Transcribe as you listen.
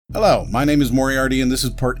Hello, my name is Moriarty and this is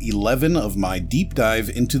part 11 of my deep dive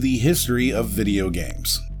into the history of video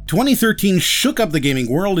games. 2013 shook up the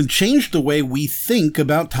gaming world and changed the way we think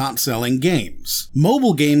about top-selling games.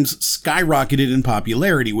 Mobile games skyrocketed in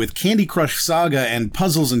popularity, with Candy Crush Saga and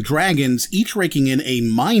Puzzles & Dragons each raking in a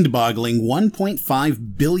mind-boggling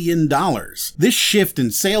 $1.5 billion. This shift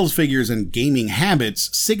in sales figures and gaming habits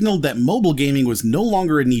signaled that mobile gaming was no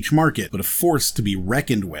longer a niche market, but a force to be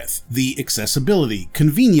reckoned with. The accessibility,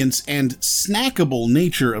 convenience, and snackable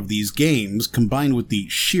nature of these games, combined with the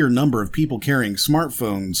sheer number of people carrying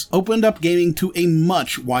smartphones, opened up gaming to a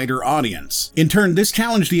much wider audience. In turn, this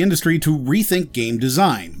challenged the industry to rethink game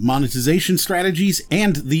design, monetization strategies,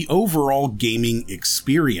 and the overall gaming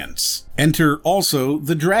experience. Enter also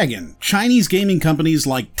the Dragon. Chinese gaming companies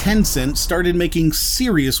like Tencent started making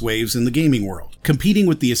serious waves in the gaming world, competing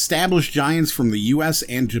with the established giants from the US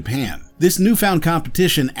and Japan. This newfound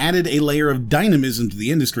competition added a layer of dynamism to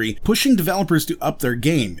the industry, pushing developers to up their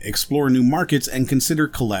game, explore new markets, and consider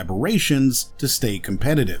collaborations to stay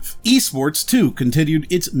competitive. Esports, too, continued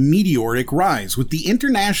its meteoric rise, with the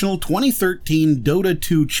international 2013 Dota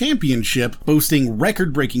 2 Championship boasting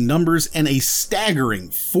record-breaking numbers and a staggering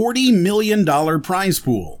 $40 million prize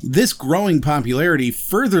pool. This growing popularity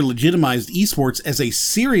further legitimized esports as a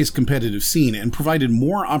serious competitive scene and provided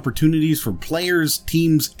more opportunities for players,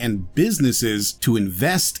 teams, and businesses to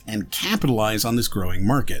invest and capitalize on this growing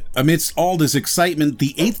market. Amidst all this excitement,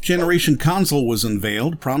 the 8th generation console was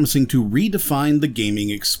unveiled, promising to redefine the gaming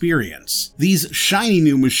experience. These shiny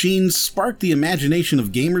new machines sparked the imagination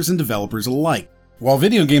of gamers and developers alike. While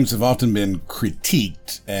video games have often been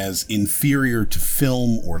critiqued as inferior to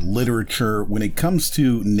film or literature when it comes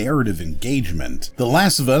to narrative engagement, The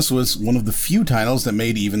Last of Us was one of the few titles that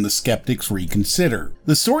made even the skeptics reconsider.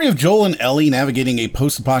 The story of Joel and Ellie navigating a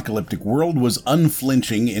post-apocalyptic world was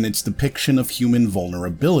unflinching in its depiction of human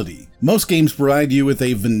vulnerability. Most games provide you with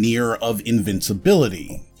a veneer of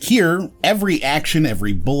invincibility. Here, every action,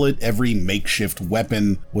 every bullet, every makeshift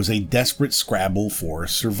weapon was a desperate scrabble for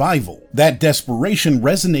survival. That desperation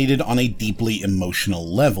resonated on a deeply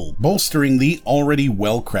emotional level, bolstering the already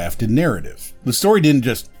well-crafted narrative. The story didn't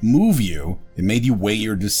just move you, it made you weigh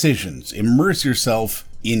your decisions, immerse yourself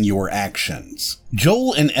in your actions.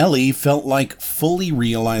 Joel and Ellie felt like fully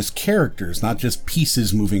realized characters, not just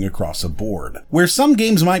pieces moving across a board. Where some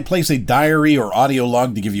games might place a diary or audio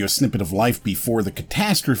log to give you a snippet of life before the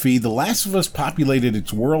catastrophe, The Last of Us populated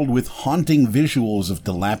its world with haunting visuals of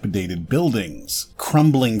dilapidated buildings,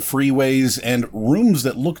 crumbling freeways, and rooms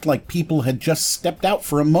that looked like people had just stepped out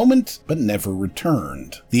for a moment but never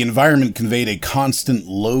returned. The environment conveyed a constant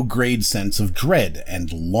low-grade sense of dread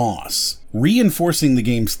and loss, reinforcing the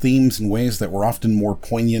game's themes in ways that were often more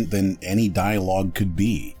poignant than any dialogue could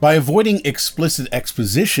be. By avoiding explicit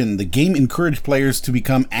exposition, the game encouraged players to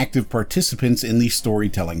become active participants in the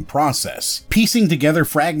storytelling process, piecing together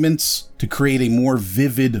fragments to create a more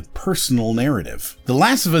vivid, personal narrative. The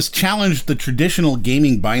Last of Us challenged the traditional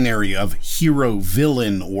gaming binary of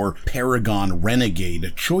hero-villain or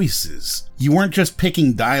paragon-renegade choices. You weren't just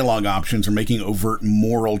picking dialogue options or making overt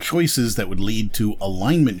moral choices that would lead to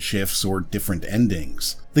alignment shifts or different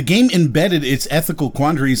endings. The game embedded its ethical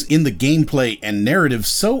quandaries in the gameplay and narrative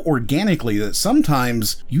so organically that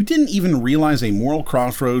sometimes you didn't even realize a moral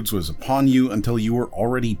crossroads was upon you until you were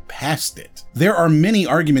already past it. There are many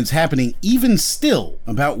arguments happening even still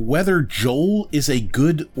about whether Joel is a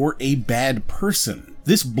good or a bad person.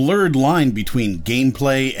 This blurred line between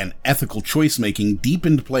gameplay and ethical choice-making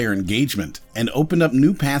deepened player engagement and opened up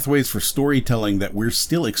new pathways for storytelling that we're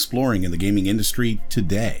still exploring in the gaming industry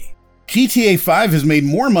today. GTA 5 has made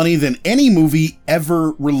more money than any movie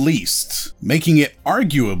ever released, making it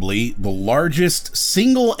arguably the largest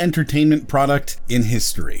single entertainment product in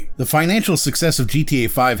history. The financial success of GTA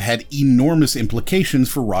 5 had enormous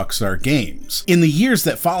implications for Rockstar Games. In the years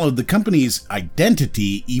that followed, the company's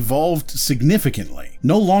identity evolved significantly.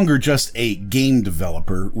 No longer just a game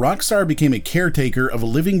developer, Rockstar became a caretaker of a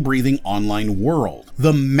living, breathing online world.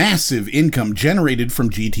 The massive income generated from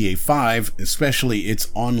GTA 5, especially its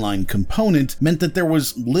online component, meant that there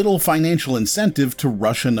was little financial incentive to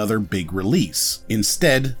rush another big release.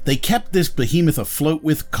 Instead, they kept this behemoth afloat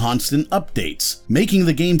with constant updates, making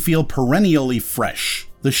the game feel perennially fresh.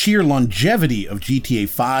 The sheer longevity of GTA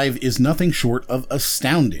 5 is nothing short of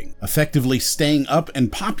astounding, effectively staying up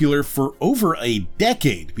and popular for over a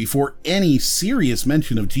decade before any serious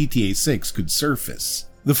mention of GTA 6 could surface.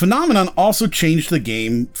 The phenomenon also changed the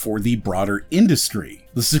game for the broader industry.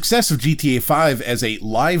 The success of GTA 5 as a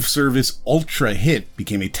live service ultra hit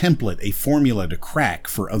became a template, a formula to crack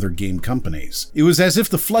for other game companies. It was as if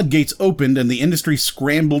the floodgates opened and the industry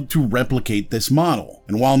scrambled to replicate this model.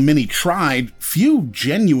 And while many tried, few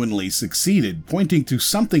genuinely succeeded, pointing to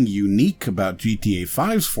something unique about GTA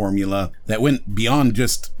 5's formula that went beyond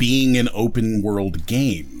just being an open world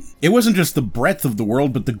game. It wasn't just the breadth of the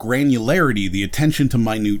world, but the granularity, the attention to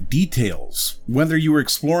minute details. Whether you were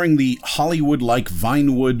exploring the Hollywood-like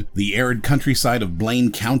Vinewood, the arid countryside of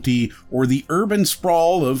Blaine County, or the urban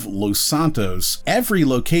sprawl of Los Santos, every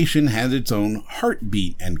location had its own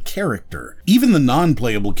heartbeat and character. Even the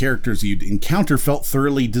non-playable characters you'd encounter felt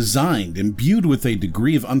thoroughly designed, imbued with a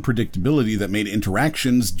degree of unpredictability that made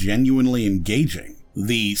interactions genuinely engaging.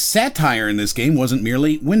 The satire in this game wasn't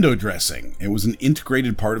merely window dressing. It was an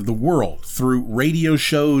integrated part of the world through radio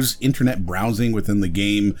shows, internet browsing within the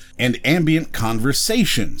game, and ambient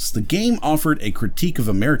conversations. The game offered a critique of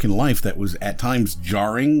American life that was at times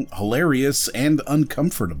jarring, hilarious, and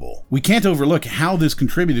uncomfortable. We can't overlook how this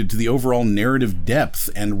contributed to the overall narrative depth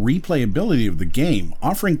and replayability of the game,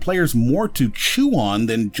 offering players more to chew on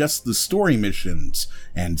than just the story missions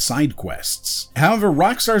and side quests. However,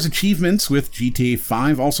 Rockstar's achievements with GTA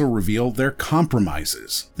 5 also reveal their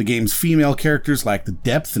compromises. The game's female characters lack the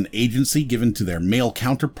depth and agency given to their male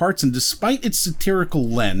counterparts, and despite its satirical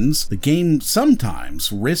lens, the game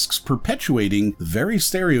sometimes risks perpetuating the very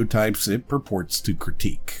stereotypes it purports to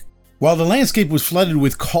critique. While the landscape was flooded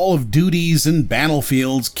with Call of Duties and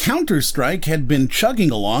Battlefields, Counter-Strike had been chugging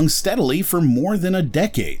along steadily for more than a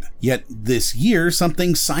decade. Yet this year,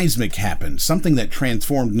 something seismic happened, something that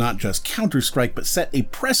transformed not just Counter-Strike but set a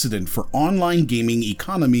precedent for online gaming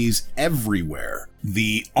economies everywhere.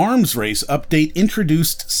 The Arms Race update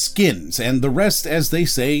introduced skins, and the rest, as they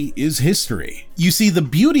say, is history. You see, the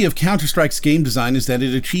beauty of Counter-Strike's game design is that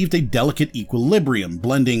it achieved a delicate equilibrium,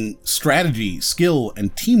 blending strategy, skill,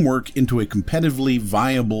 and teamwork into a competitively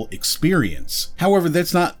viable experience. However,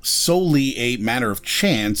 that's not solely a matter of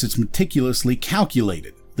chance, it's meticulously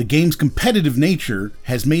calculated. The game's competitive nature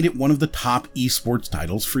has made it one of the top esports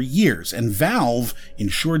titles for years, and Valve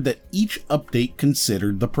ensured that each update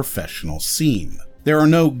considered the professional scene. There are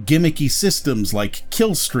no gimmicky systems like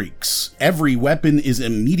kill streaks. Every weapon is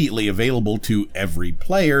immediately available to every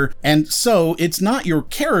player, and so it's not your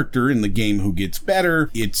character in the game who gets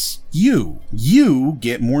better, it's you. You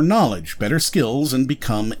get more knowledge, better skills, and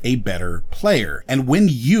become a better player. And when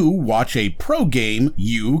you watch a pro game,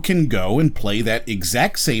 you can go and play that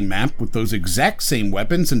exact same map with those exact same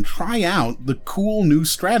weapons and try out the cool new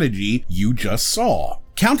strategy you just saw.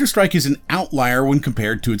 Counter-Strike is an outlier when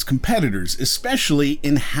compared to its competitors, especially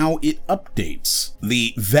in how it updates.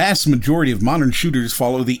 The vast majority of modern shooters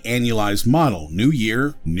follow the annualized model, new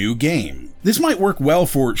year, new game. This might work well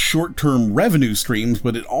for short-term revenue streams,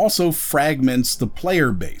 but it also fragments the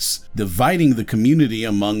player base, dividing the community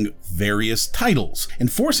among various titles,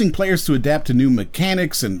 and forcing players to adapt to new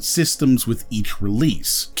mechanics and systems with each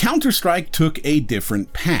release. Counter-Strike took a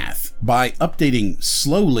different path. By updating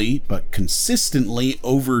slowly but consistently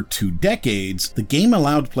over 2 decades, the game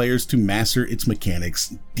allowed players to master its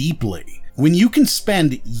mechanics deeply. When you can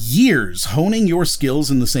spend years honing your skills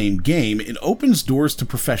in the same game, it opens doors to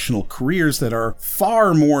professional careers that are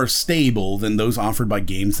far more stable than those offered by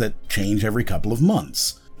games that change every couple of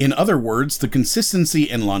months. In other words, the consistency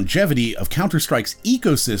and longevity of Counter-Strike's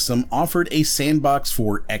ecosystem offered a sandbox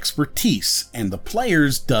for expertise, and the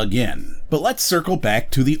players dug in. But let's circle back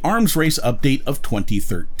to the Arms Race update of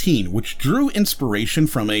 2013, which drew inspiration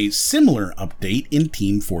from a similar update in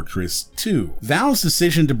Team Fortress 2. Valve's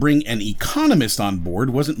decision to bring an economist on board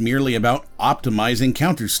wasn't merely about optimizing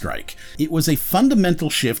Counter-Strike. It was a fundamental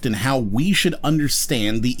shift in how we should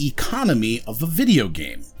understand the economy of a video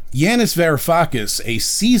game. Yanis Varoufakis, a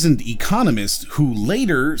seasoned economist who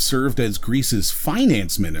later served as Greece's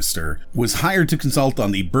finance minister, was hired to consult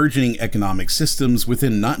on the burgeoning economic systems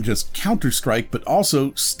within not just Counter-Strike but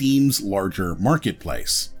also Steam's larger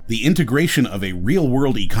marketplace. The integration of a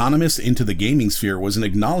real-world economist into the gaming sphere was an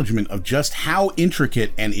acknowledgement of just how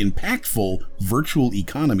intricate and impactful virtual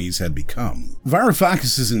economies had become.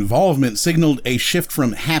 Varoufakis' involvement signaled a shift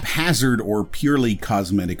from haphazard or purely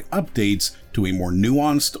cosmetic updates to a more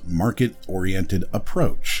nuanced, market-oriented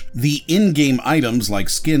approach. The in-game items like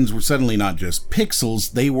skins were suddenly not just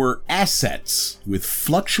pixels, they were assets, with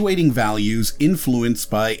fluctuating values influenced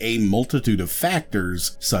by a multitude of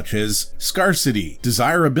factors such as scarcity,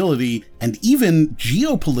 desirability, durability, and even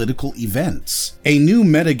geopolitical events. A new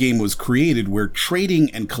metagame was created where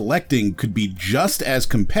trading and collecting could be just as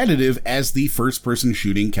competitive as the first-person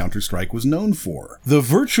shooting Counter-Strike was known for. The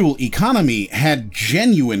virtual economy had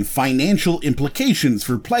genuine financial implications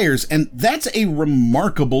for players, and that's a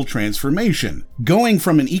remarkable transformation. Going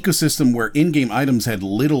from an ecosystem where in-game items had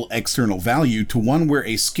little external value to one where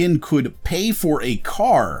a skin could pay for a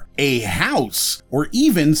car, a house, or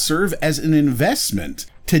even serve as an investment.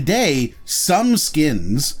 Today, some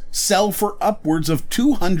skins sell for upwards of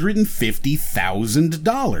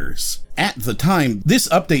 $250,000. At the time, this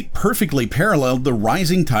update perfectly paralleled the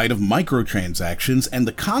rising tide of microtransactions and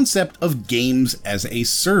the concept of games as a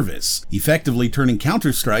service, effectively turning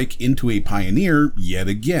Counter-Strike into a pioneer yet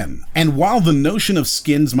again. And while the notion of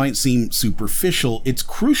skins might seem superficial, it's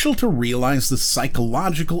crucial to realize the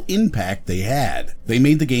psychological impact they had. They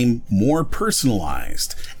made the game more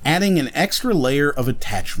personalized, adding an extra layer of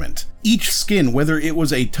attachment. Each skin, whether it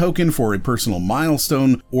was a token for a personal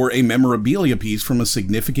milestone or a memorabilia piece from a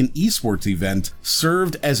significant esports event,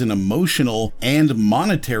 served as an emotional and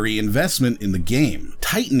monetary investment in the game,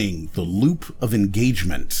 tightening the loop of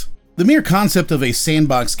engagement. The mere concept of a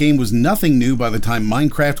sandbox game was nothing new by the time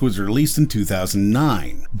Minecraft was released in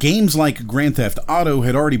 2009. Games like Grand Theft Auto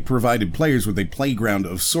had already provided players with a playground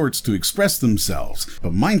of sorts to express themselves,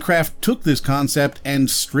 but Minecraft took this concept and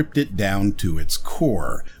stripped it down to its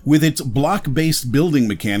core. With its block-based building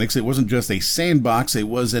mechanics, it wasn't just a sandbox, it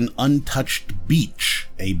was an untouched beach,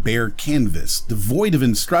 a bare canvas, devoid of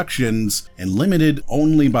instructions and limited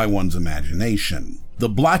only by one's imagination. The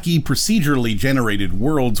blocky, procedurally generated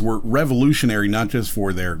worlds were revolutionary not just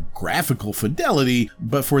for their graphical fidelity,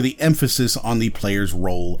 but for the emphasis on the player's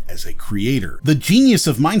role as a creator. The genius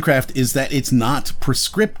of Minecraft is that it's not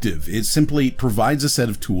prescriptive. It simply provides a set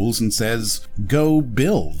of tools and says, go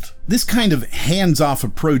build. This kind of hands-off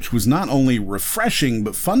approach was not only refreshing,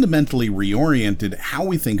 but fundamentally reoriented how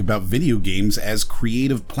we think about video games as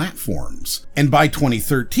creative platforms. And by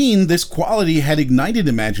 2013, this quality had ignited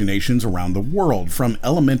imaginations around the world, from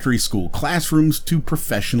elementary school classrooms to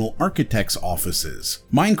professional architects' offices.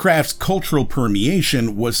 Minecraft's cultural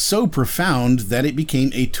permeation was so profound that it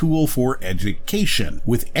became a tool for education,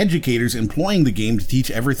 with educators employing the game to teach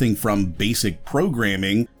everything from basic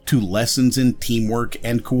programming to lessons in teamwork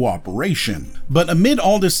and cooperation. But amid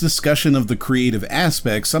all this discussion of the creative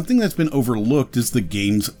aspects, something that's been overlooked is the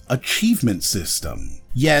game's achievement system.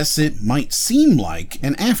 Yes, it might seem like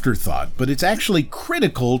an afterthought, but it's actually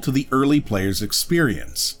critical to the early player's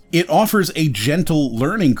experience. It offers a gentle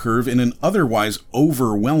learning curve in an otherwise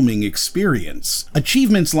overwhelming experience.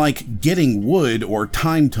 Achievements like getting wood or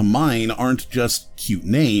time to mine aren't just cute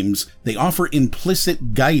names, they offer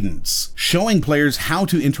implicit guidance, showing players how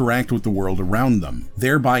to interact with the world around them,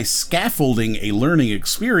 thereby scaffolding a learning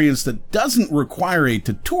experience that doesn't require a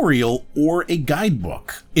tutorial or a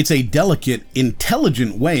guidebook. It's a delicate,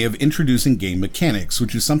 intelligent way of introducing game mechanics,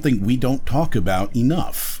 which is something we don't talk about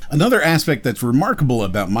enough. Another aspect that's remarkable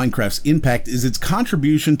about Minecraft's impact is its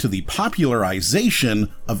contribution to the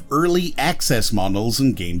popularization of early access models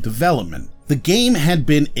in game development. The game had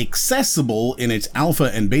been accessible in its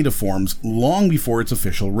alpha and beta forms long before its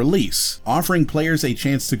official release, offering players a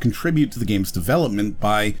chance to contribute to the game's development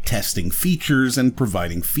by testing features and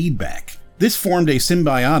providing feedback. This formed a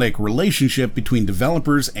symbiotic relationship between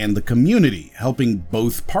developers and the community, helping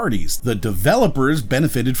both parties. The developers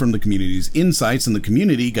benefited from the community's insights, and the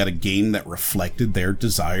community got a game that reflected their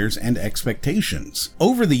desires and expectations.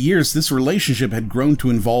 Over the years, this relationship had grown to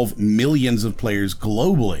involve millions of players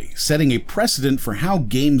globally, setting a precedent for how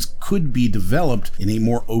games could be developed in a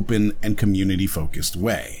more open and community-focused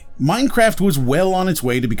way. Minecraft was well on its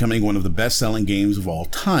way to becoming one of the best-selling games of all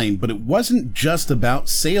time, but it wasn't just about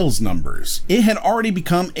sales numbers. It had already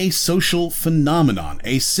become a social phenomenon,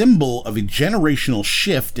 a symbol of a generational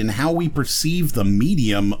shift in how we perceive the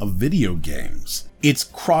medium of video games. Its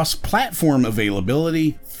cross-platform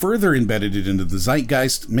availability further embedded it into the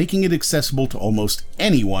zeitgeist, making it accessible to almost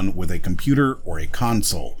anyone with a computer or a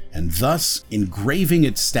console, and thus engraving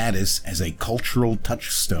its status as a cultural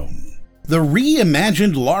touchstone. The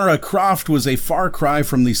reimagined Lara Croft was a far cry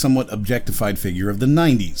from the somewhat objectified figure of the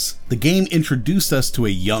 90s. The game introduced us to a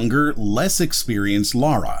younger, less experienced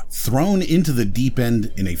Lara, thrown into the deep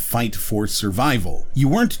end in a fight for survival. You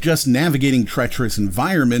weren't just navigating treacherous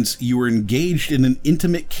environments, you were engaged in an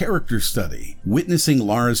intimate character study, witnessing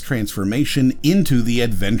Lara's transformation into the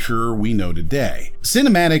adventurer we know today.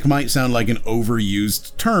 Cinematic might sound like an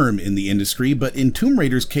overused term in the industry, but in Tomb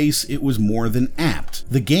Raider's case, it was more than apt.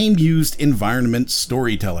 The game used environment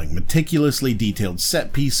storytelling, meticulously detailed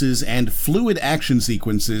set pieces, and fluid action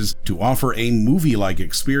sequences to offer a movie-like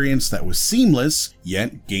experience that was seamless,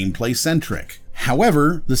 yet gameplay-centric.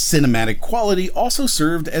 However, the cinematic quality also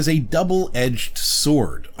served as a double-edged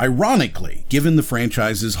sword, ironically, given the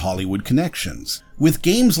franchise's Hollywood connections. With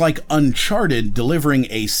games like Uncharted delivering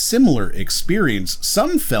a similar experience,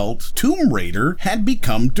 some felt Tomb Raider had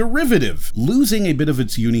become derivative, losing a bit of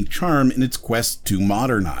its unique charm in its quest to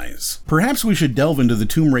modernize. Perhaps we should delve into the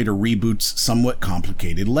Tomb Raider reboot's somewhat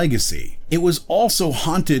complicated legacy. It was also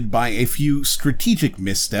haunted by a few strategic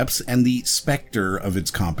missteps and the specter of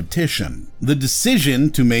its competition. The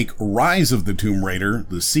decision to make Rise of the Tomb Raider,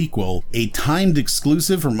 the sequel, a timed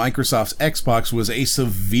exclusive for Microsoft's Xbox was a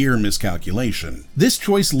severe miscalculation. This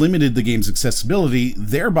choice limited the game's accessibility,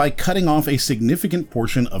 thereby cutting off a significant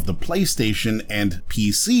portion of the PlayStation and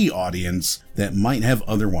PC audience that might have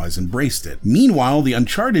otherwise embraced it. Meanwhile, the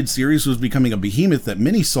Uncharted series was becoming a behemoth that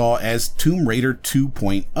many saw as Tomb Raider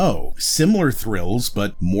 2.0. Similar thrills,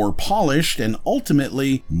 but more polished and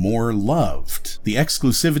ultimately more loved. The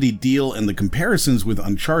exclusivity deal and the comparisons with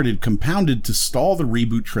Uncharted compounded to stall the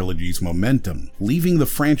reboot trilogy's momentum, leaving the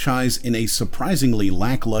franchise in a surprisingly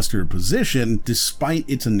lackluster position despite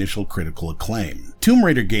its initial critical acclaim. Tomb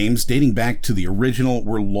Raider games dating back to the original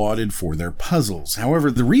were lauded for their puzzles.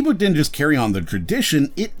 However, the reboot didn't just carry on the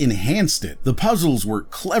tradition, it enhanced it. The puzzles were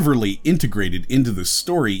cleverly integrated into the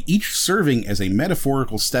story, each serving as a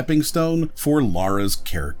metaphorical stepping stone for Lara's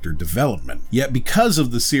character development. Yet because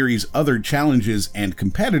of the series' other challenges and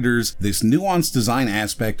competitors, this nuanced design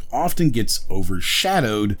aspect often gets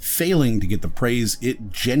overshadowed, failing to get the praise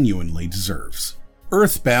it genuinely deserves.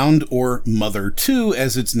 Earthbound, or Mother 2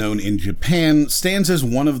 as it's known in Japan, stands as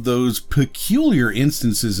one of those peculiar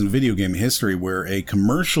instances in video game history where a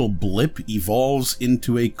commercial blip evolves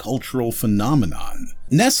into a cultural phenomenon.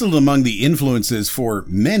 Nestled among the influences for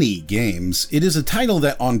many games, it is a title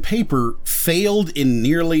that on paper failed in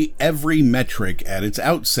nearly every metric at its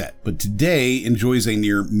outset, but today enjoys a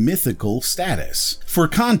near mythical status. For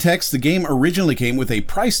context, the game originally came with a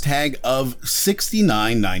price tag of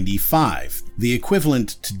 $69.95, the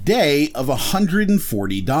equivalent today of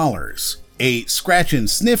 $140. A scratch and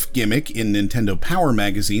sniff gimmick in Nintendo Power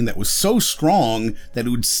magazine that was so strong that it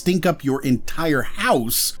would stink up your entire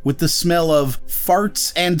house with the smell of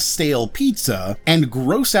farts and stale pizza, and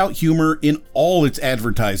gross out humor in all its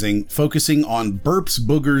advertising, focusing on burps,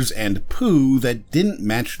 boogers, and poo that didn't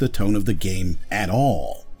match the tone of the game at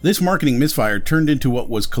all. This marketing misfire turned into what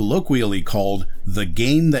was colloquially called the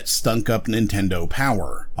game that stunk up Nintendo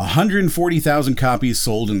Power. 140,000 copies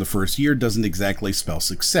sold in the first year doesn't exactly spell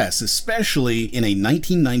success, especially in a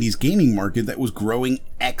 1990s gaming market that was growing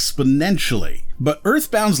exponentially. But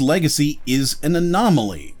Earthbound's legacy is an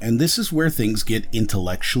anomaly, and this is where things get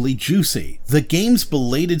intellectually juicy. The game's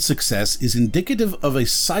belated success is indicative of a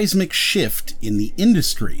seismic shift in the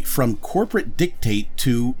industry, from corporate dictate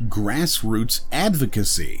to grassroots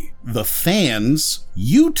advocacy. The fans,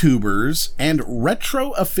 YouTubers, and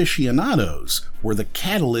retro aficionados were the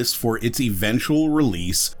catalyst for its eventual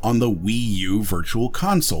release on the Wii U Virtual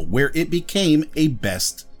Console, where it became a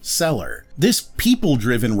best-seller. This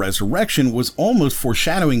people-driven resurrection was almost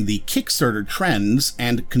foreshadowing the Kickstarter trends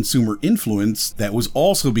and consumer influence that was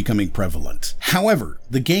also becoming prevalent. However,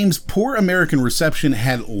 the game's poor American reception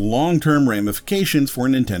had long-term ramifications for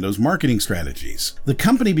Nintendo's marketing strategies. The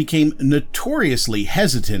company became notoriously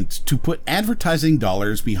hesitant to put advertising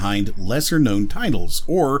dollars behind lesser-known titles,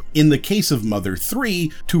 or, in the case of Mother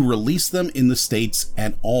 3, to release them in the States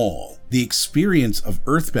at all. The experience of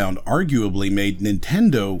Earthbound arguably made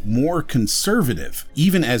Nintendo more conservative,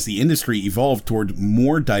 even as the industry evolved toward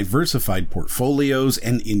more diversified portfolios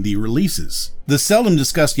and indie releases. The seldom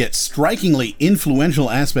discussed yet strikingly influential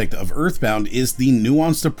aspect of Earthbound is the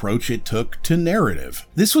nuanced approach it took to narrative.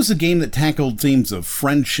 This was a game that tackled themes of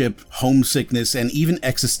friendship, homesickness, and even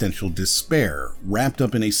existential despair, wrapped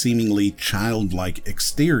up in a seemingly childlike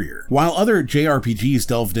exterior. While other JRPGs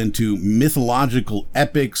delved into mythological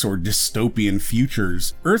epics or dystopian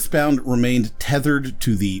futures, Earthbound remained tethered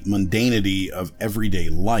to the mundanity of everyday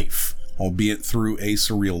life, albeit through a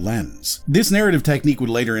surreal lens. This narrative technique would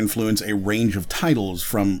later influence a range of titles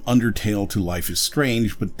from Undertale to Life is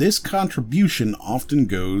Strange, but this contribution often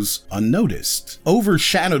goes unnoticed,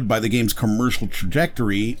 overshadowed by the game's commercial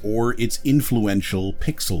trajectory or its influential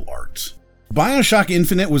pixel art. BioShock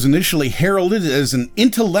Infinite was initially heralded as an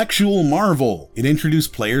intellectual marvel. It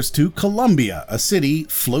introduced players to Columbia, a city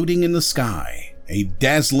floating in the sky. a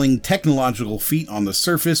dazzling technological feat on the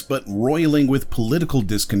surface, but roiling with political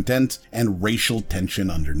discontent and racial tension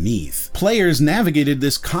underneath. Players navigated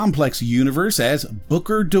this complex universe as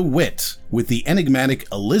Booker DeWitt, with the enigmatic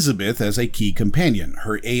Elizabeth as a key companion,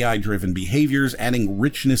 her AI-driven behaviors adding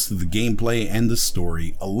richness to the gameplay and the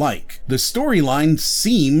story alike. The storyline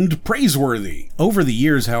seemed praiseworthy. Over the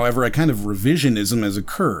years, however, a kind of revisionism has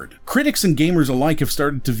occurred. Critics and gamers alike have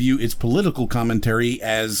started to view its political commentary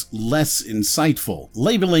as less insightful,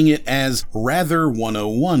 labeling it as rather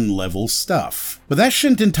 101 level stuff. But that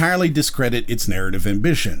shouldn't entirely discredit its narrative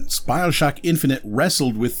ambitions. BioShock Infinite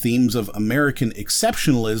wrestled with themes of American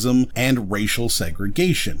exceptionalism and racial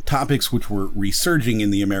segregation, topics which were resurging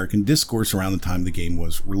in the American discourse around the time the game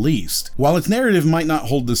was released. While its narrative might not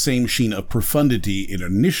hold the same sheen of profundity it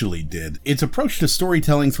initially did, its approach to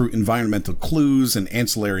storytelling through environmental clues and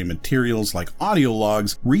ancillary materials like audio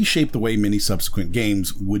logs reshaped the way many subsequent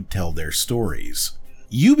games would tell their stories.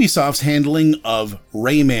 Ubisoft's handling of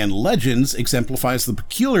Rayman Legends exemplifies the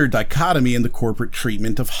peculiar dichotomy in the corporate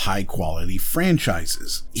treatment of high-quality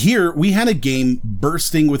franchises. Here, we had a game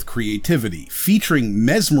bursting with creativity, featuring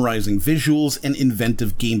mesmerizing visuals and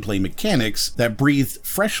inventive gameplay mechanics that breathed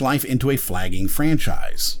fresh life into a flagging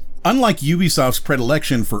franchise. Unlike Ubisoft's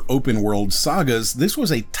predilection for open-world sagas, this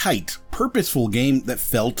was a tight, purposeful game that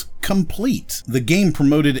felt complete. The game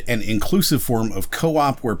promoted an inclusive form of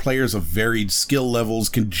co-op where players of varied skill levels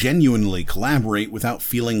can genuinely collaborate without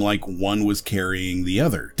feeling like one was carrying the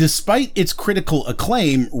other. Despite its critical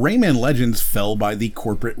acclaim, Rayman Legends fell by the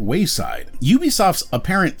corporate wayside. Ubisoft's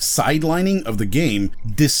apparent sidelining of the game,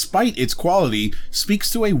 despite its quality,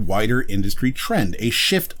 speaks to a wider industry trend, a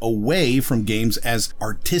shift away from games as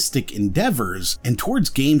artistic endeavors and towards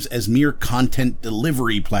games as mere content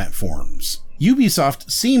delivery platforms.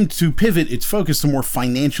 Ubisoft seemed to pivot its focus to more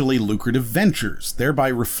financially lucrative ventures, thereby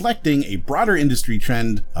reflecting a broader industry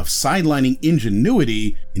trend of sidelining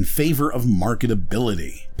ingenuity in favor of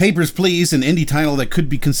marketability. Papers, Please, an indie title that could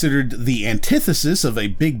be considered the antithesis of a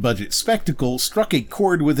big-budget spectacle, struck a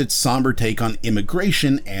chord with its somber take on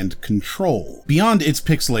immigration and control. Beyond its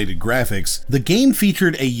pixelated graphics, the game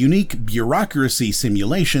featured a unique bureaucracy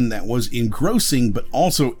simulation that was engrossing but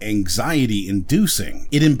also anxiety-inducing.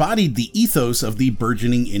 It embodied the ethos of the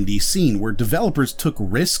burgeoning indie scene, where developers took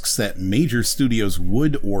risks that major studios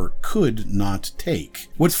would or could not take.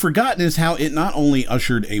 What's forgotten is how it not only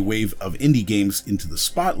ushered a wave of indie games into the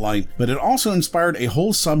spotlight, but it also inspired a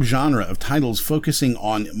whole subgenre of titles focusing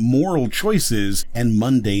on moral choices and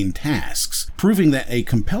mundane tasks, proving that a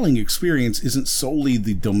compelling experience isn't solely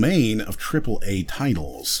the domain of AAA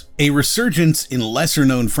titles. A resurgence in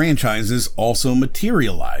lesser-known franchises also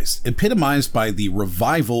materialized, epitomized by the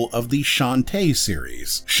revival of the Shantae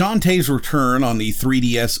series. Shantae's return on the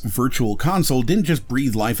 3DS Virtual Console didn't just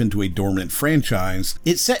breathe life into a dormant franchise,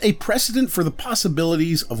 it set a precedent for the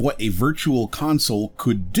possibilities of what a Virtual Console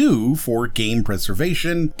could do for game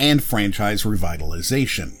preservation and franchise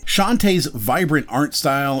revitalization. Shantae's vibrant art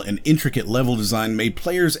style and intricate level design made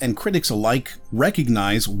players and critics alike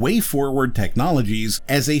recognize way-forward technologies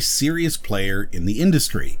as a serious player in the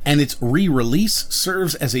industry, and its re-release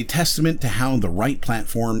serves as a testament to how the right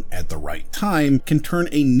platform at the right time can turn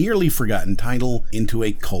a nearly forgotten title into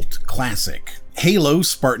a cult classic. Halo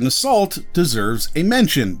Spartan Assault deserves a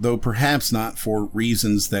mention, though perhaps not for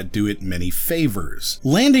reasons that do it many favors.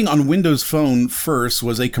 Landing on Windows Phone first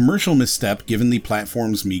was a commercial misstep given the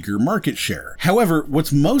platform's meager market share. However,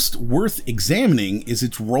 what's most worth examining is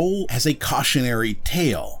its role as a cautionary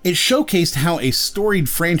tale. It showcased how a storied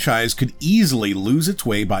franchise could easily lose its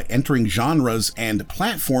way by entering genres and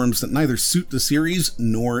platforms that neither suit the series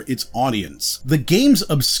nor its audience. The game's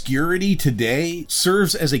obscurity today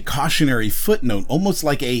serves as a cautionary footnote, almost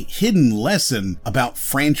like a hidden lesson about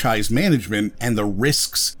franchise management and the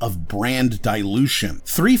risks of brand dilution.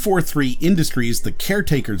 343 Industries, the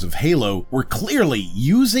caretakers of Halo, were clearly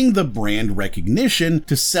using the brand recognition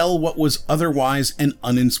to sell what was otherwise an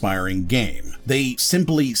uninspiring game. They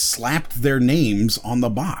simply slapped their names on the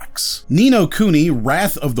box. Ni no Kuni: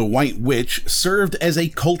 Wrath of the White Witch served as a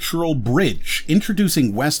cultural bridge,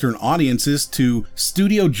 introducing Western audiences to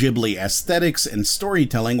Studio Ghibli aesthetics and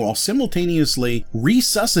storytelling while simultaneously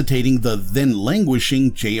resuscitating the then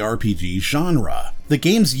languishing JRPG genre. The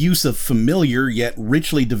game's use of familiar yet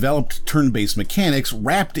richly developed turn-based mechanics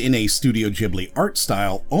wrapped in a Studio Ghibli art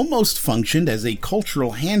style almost functioned as a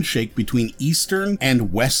cultural handshake between Eastern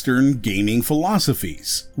and Western gaming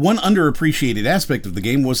philosophies. One underappreciated aspect of the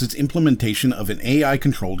game was its implementation of an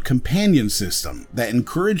AI-controlled companion system that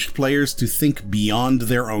encouraged players to think beyond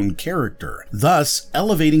their own character, thus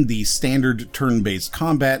elevating the standard turn-based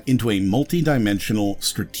combat into a multi-dimensional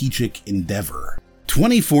strategic endeavor.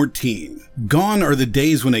 2014. Gone are the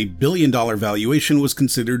days when a billion-dollar valuation was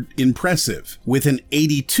considered impressive. With an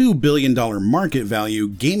 $82 billion market value,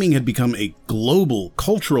 gaming had become a global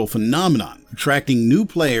cultural phenomenon, attracting new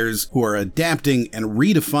players who are adapting and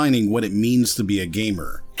redefining what it means to be a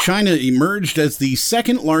gamer. China emerged as the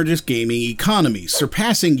second largest gaming economy,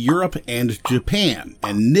 surpassing Europe and Japan,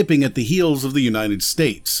 and nipping at the heels of the United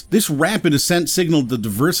States. This rapid ascent signaled the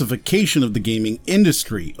diversification of the gaming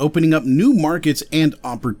industry, opening up new markets and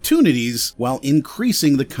opportunities while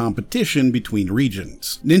increasing the competition between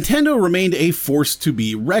regions. Nintendo remained a force to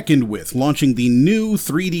be reckoned with, launching the new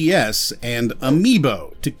 3DS and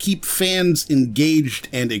Amiibo to keep fans engaged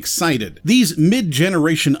and excited. These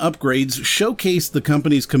mid-generation upgrades showcased the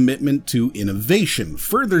company's commitment to innovation,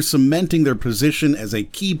 further cementing their position as a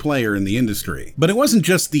key player in the industry. But it wasn't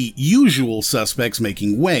just the usual suspects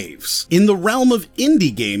making waves. In the realm of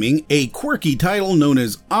indie gaming, a quirky title known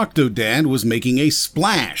as Octodad was making a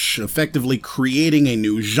splash, effectively creating a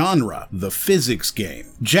new genre, the physics game.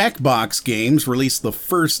 Jackbox Games released the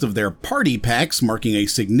first of their party packs, marking a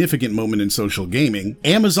significant moment in social gaming.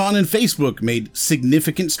 Amazon and Facebook made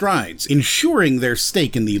significant strides, ensuring their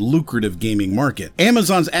stake in the lucrative gaming market.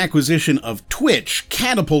 Amazon's acquisition of Twitch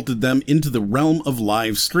catapulted them into the realm of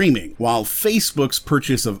live streaming, while Facebook's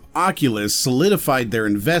purchase of Oculus solidified their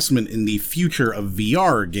investment in the future of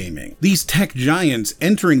VR gaming. These tech giants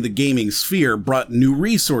entering the gaming sphere brought new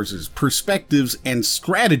resources, perspectives, and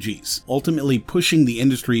strategies, ultimately pushing the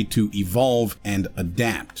industry to evolve and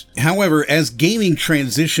adapt. However, as gaming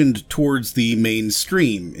transitioned towards the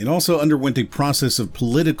mainstream, it also underwent a process of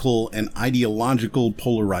political and ideological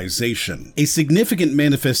polarization. A significant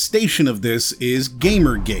manifestation of this is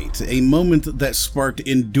Gamergate, a moment that sparked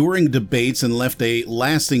enduring debates and left a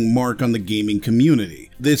lasting mark on the gaming community.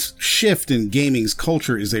 This shift in gaming's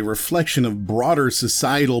culture is a reflection of broader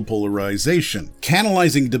societal polarization,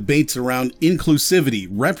 catalyzing debates around inclusivity,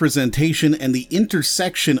 representation, and the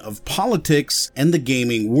intersection of politics and the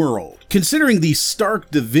gaming world. Considering the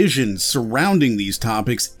stark divisions surrounding these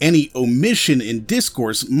topics, any omission in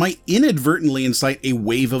discourse might inadvertently incite a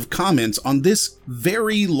wave of comments on this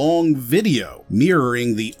very long video,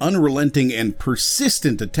 mirroring the unrelenting and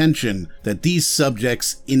persistent attention that these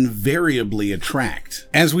subjects invariably attract.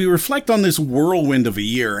 As we reflect on this whirlwind of a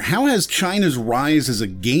year, how has China's rise as a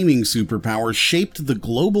gaming superpower shaped the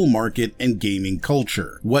global market and gaming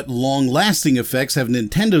culture? What long-lasting effects have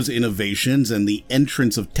Nintendo's innovations and the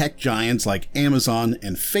entrance of tech giants like Amazon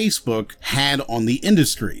and Facebook had on the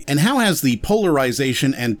industry? And how has the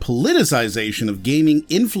polarization and politicization of gaming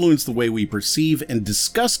influenced the way we perceive and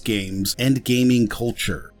discuss games and gaming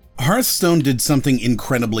culture? Hearthstone did something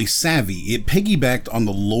incredibly savvy. It piggybacked on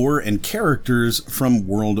the lore and characters from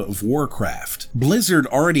World of Warcraft. Blizzard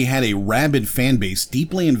already had a rabid fanbase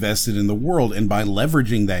deeply invested in the world, and by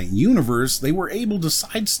leveraging that universe, they were able to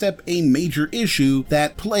sidestep a major issue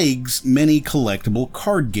that plagues many collectible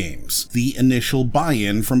card games: the initial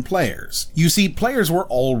buy-in from players. You see, players were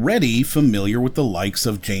already familiar with the likes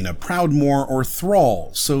of Jaina Proudmoore or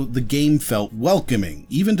Thrall, so the game felt welcoming,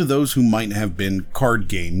 even to those who might have been card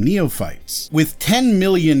game neophytes. With 10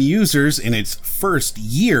 million users in its first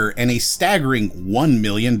year and a staggering 1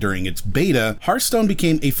 million during its beta, Hearthstone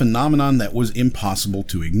became a phenomenon that was impossible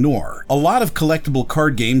to ignore. A lot of collectible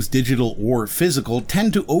card games, digital or physical,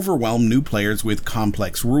 tend to overwhelm new players with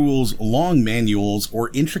complex rules, long manuals,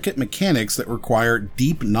 or intricate mechanics that require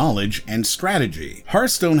deep knowledge and strategy.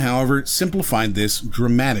 Hearthstone, however, simplified this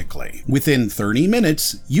dramatically. Within 30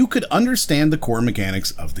 minutes, you could understand the core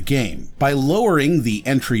mechanics of the game. By lowering the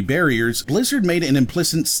entry barriers, Blizzard made an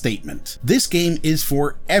implicit statement: this game is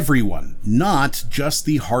for everyone, not just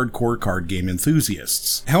the hardcore card game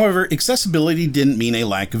enthusiasts. However, accessibility didn't mean a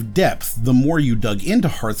lack of depth. The more you dug into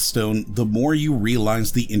Hearthstone, the more you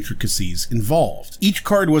realized the intricacies involved. Each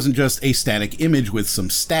card wasn't just a static image with some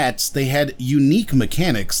stats, they had unique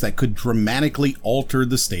mechanics that could dramatically alter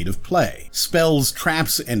the state of play. Spells,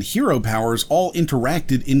 traps, and hero powers all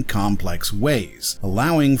interacted in complex ways,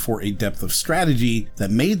 allowing for a depth of strategy that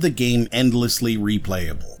made the game endlessly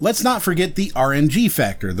replayable. Let's not forget the RNG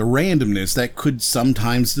factor, the randomness that could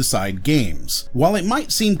sometimes decide games. While it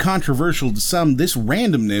might seem controversial to some, this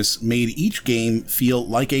randomness made each game feel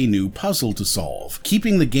like a new puzzle to solve,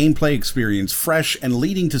 keeping the gameplay experience fresh and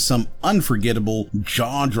leading to some unforgettable,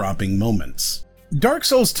 jaw-dropping moments. Dark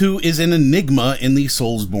Souls 2 is an enigma in the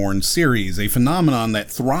Soulsborne series, a phenomenon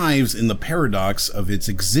that thrives in the paradox of its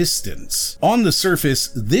existence. On the surface,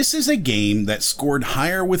 this is a game that scored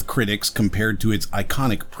higher with critics compared to its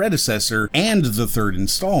iconic predecessor and the third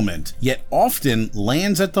installment, yet often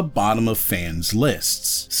lands at the bottom of fans'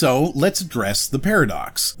 lists. So let's address the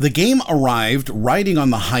paradox. The game arrived riding on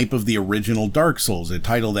the hype of the original Dark Souls, a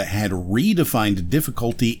title that had redefined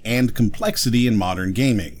difficulty and complexity in modern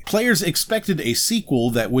gaming. Players expected a sequel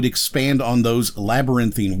that would expand on those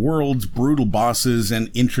labyrinthine worlds, brutal bosses, and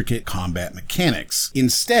intricate combat mechanics.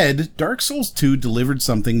 Instead, Dark Souls 2 delivered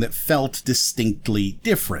something that felt distinctly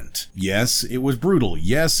different. Yes, it was brutal.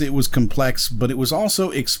 Yes, it was complex, but it was also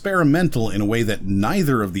experimental in a way that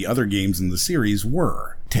neither of the other games in the series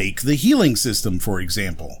were. Take the healing system, for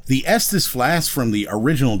example. The Estus Flask from the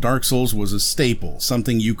original Dark Souls was a staple,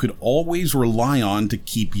 something you could always rely on to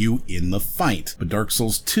keep you in the fight. But Dark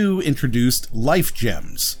Souls 2 introduced life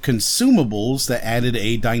gems, consumables that added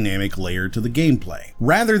a dynamic layer to the gameplay.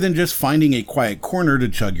 Rather than just finding a quiet corner to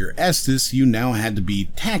chug your Estus, you now had to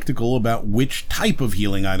be tactical about which type of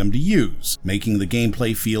healing item to use, making the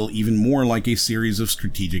gameplay feel even more like a series of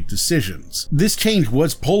strategic decisions. This change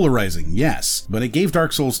was polarizing, yes, but it gave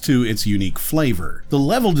Dark Souls 2 its unique flavor. The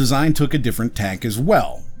level design took a different tack as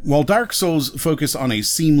well. While Dark Souls focused on a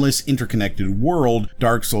seamless, interconnected world,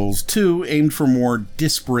 Dark Souls 2 aimed for more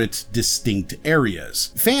disparate, distinct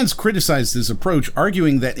areas. Fans criticized this approach,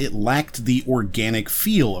 arguing that it lacked the organic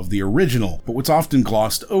feel of the original, but what's often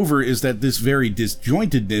glossed over is that this very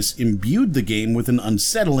disjointedness imbued the game with an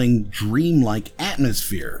unsettling, dreamlike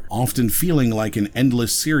atmosphere, often feeling like an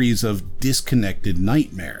endless series of disconnected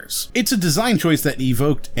nightmares. It's a design choice that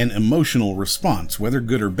evoked an emotional response, whether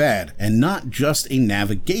good or bad, and not just a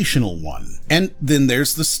navigational one. And then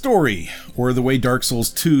there's the story, or the way Dark Souls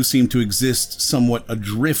 2 seemed to exist somewhat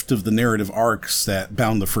adrift of the narrative arcs that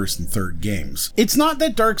bound the first and third games. It's not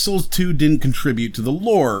that Dark Souls 2 didn't contribute to the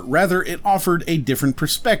lore, rather it offered a different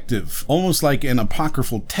perspective, almost like an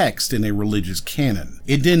apocryphal text in a religious canon.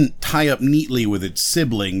 It didn't tie up neatly with its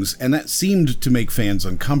siblings, and that seemed to make fans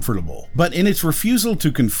uncomfortable. But in its refusal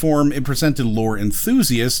to conform, it presented lore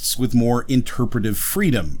enthusiasts with more interpretive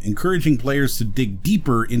freedom, encouraging players to dig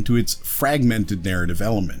deeper into its fragmented narrative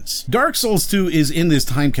elements. Dark Souls 2 is in this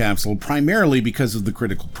time capsule primarily because of the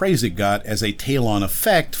critical praise it got as a tail-on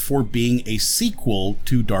effect for being a sequel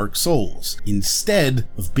to Dark Souls, instead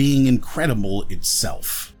of being incredible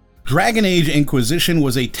itself. Dragon Age Inquisition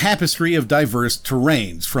was a tapestry of diverse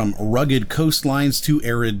terrains, from rugged coastlines to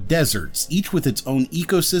arid deserts, each with its own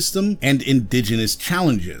ecosystem and indigenous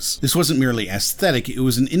challenges. This wasn't merely aesthetic, it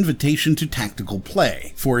was an invitation to tactical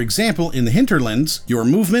play. For example, in the hinterlands, your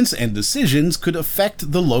movements and decisions could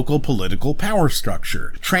affect the local political power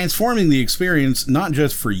structure, transforming the experience not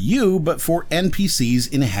just for you, but for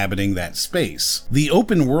NPCs inhabiting that space. The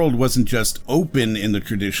open world wasn't just open in the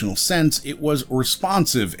traditional sense, it was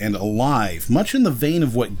responsive and alive, much in the vein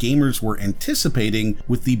of what gamers were anticipating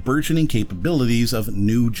with the burgeoning capabilities of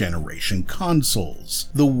new generation consoles.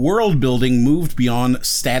 The world building moved beyond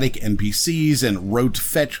static NPCs and rote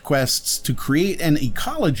fetch quests to create an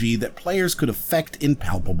ecology that players could affect in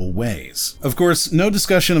palpable ways. Of course, no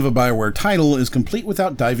discussion of a BioWare title is complete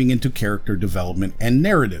without diving into character development and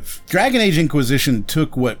narrative. Dragon Age Inquisition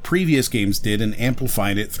took what previous games did and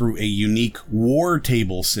amplified it through a unique war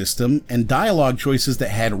table system and dialogue choices that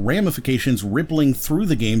had ramifications rippling through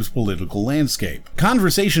the game's political landscape.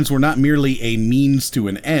 Conversations were not merely a means to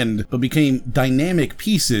an end, but became dynamic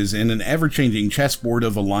pieces in an ever-changing chessboard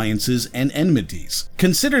of alliances and enmities.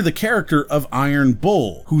 Consider the character of Iron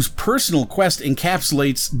Bull, whose personal quest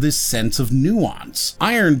encapsulates this sense of nuance.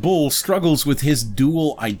 Iron Bull struggles with his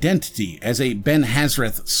dual identity as a Ben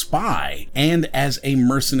Hazreth spy and as a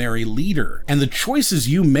mercenary leader, and the choices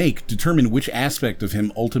you make determine which aspect of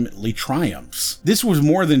him ultimately triumphs. This was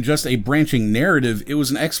more than just a branching narrative, it was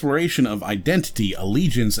an exploration of identity,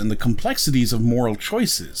 allegiance, and the complexities of moral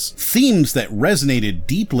choices. Themes that resonated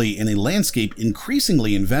deeply in a landscape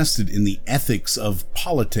increasingly invested in the ethics of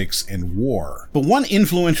politics and war. But one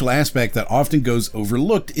influential aspect that often goes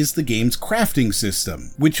overlooked is the game's crafting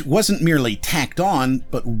system, which wasn't merely tacked on,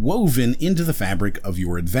 but woven into the fabric of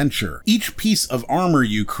your adventure. Each piece of armor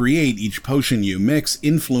you create, each potion you mix,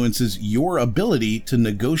 influences your ability to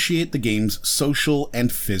negotiate the game's social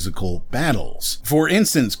and physical battles. For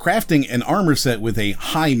instance, crafting an armor set with a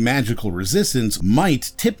high magical resistance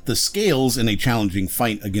might tip the scales in a challenging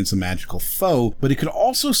fight against a magical foe, but it could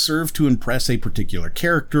also serve to impress a particular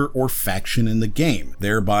character or faction in the game,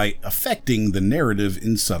 thereby affecting the narrative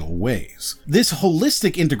in subtle ways. This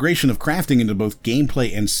holistic integration of crafting into both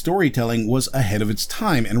gameplay and storytelling was ahead of its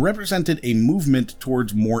time and represented a movement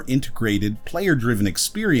towards more integrated, player-driven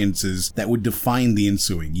experiences that would define the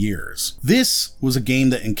ensuing years. This was a game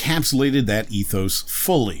that encapsulated that ethos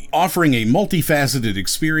fully, offering a multifaceted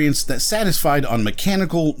experience that satisfied on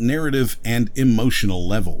mechanical, narrative, and emotional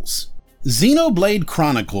levels. Xenoblade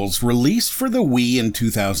Chronicles, released for the Wii in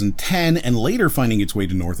 2010 and later finding its way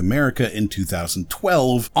to North America in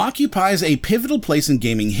 2012, occupies a pivotal place in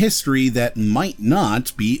gaming history that might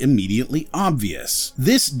not be immediately obvious.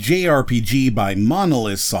 This JRPG by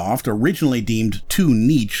Monolith Soft, originally deemed too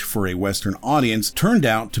niche for a Western audience, turned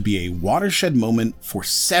out to be a watershed moment for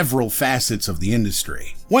several facets of the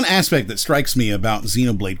industry. One aspect that strikes me about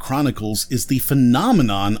Xenoblade Chronicles is the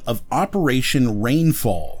phenomenon of Operation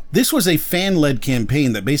Rainfall. This was a fan-led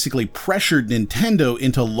campaign that basically pressured Nintendo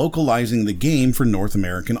into localizing the game for North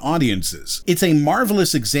American audiences. It's a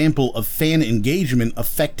marvelous example of fan engagement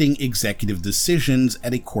affecting executive decisions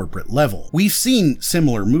at a corporate level. We've seen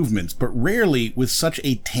similar movements, but rarely with such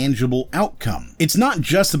a tangible outcome. It's not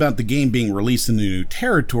just about the game being released in a new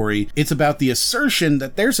territory, it's about the assertion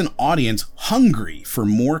that there's an audience hungry for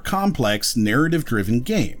more complex, narrative-driven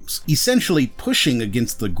games, essentially pushing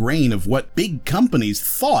against the grain of what big companies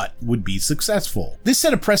thought would be successful. This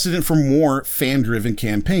set a precedent for more fan-driven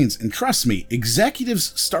campaigns, and trust me,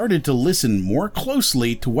 executives started to listen more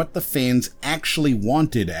closely to what the fans actually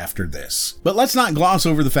wanted after this. But let's not gloss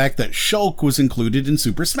over the fact that Shulk was included in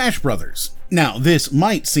Super Smash Bros. Now, this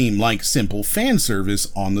might seem like simple fan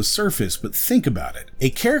service on the surface, but think about it. A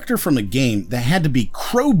character from a game that had to be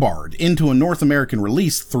crowbarred into a North American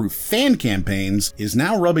release through fan campaigns is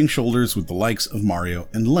now rubbing shoulders with the likes of Mario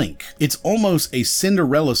and Link. It's almost a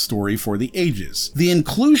Cinderella story for the ages. The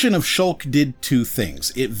inclusion of Shulk did two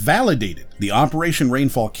things. It validated the Operation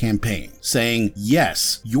Rainfall campaign, saying,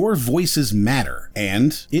 yes, your voices matter,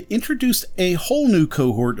 and it introduced a whole new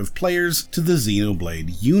cohort of players to the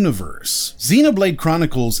Xenoblade universe. Xenoblade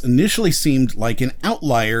Chronicles initially seemed like an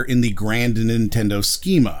outlier in the grand Nintendo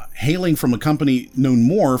schema, hailing from a company known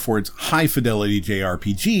more for its high-fidelity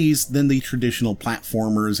JRPGs than the traditional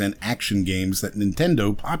platformers and action games that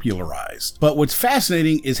Nintendo popularized. But what's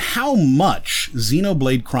fascinating is how much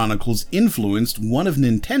Xenoblade Chronicles influenced one of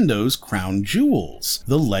Nintendo's crown jewels,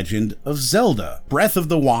 The Legend of Zelda: Breath of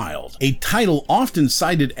the Wild, a title often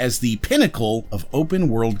cited as the pinnacle of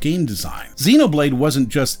open-world game design. Xenoblade wasn't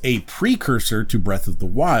just a precursor to Breath of the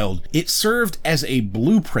Wild, it served as a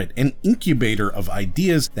blueprint and incubator of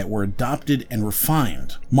ideas that were adopted and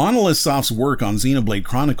refined. Monolith Soft's work on Xenoblade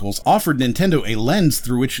Chronicles offered Nintendo a lens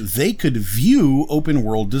through which they could view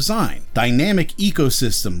open-world design, dynamic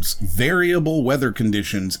ecosystems, variable weather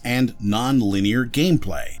conditions, and non-linear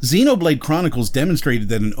gameplay. Xenoblade Chronicles demonstrated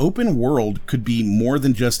that an open world could be more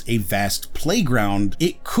than just a vast playground.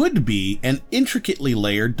 It could be an intricately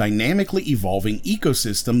layered, dynamically evolving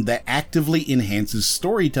ecosystem that actively enhances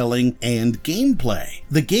storytelling and gameplay.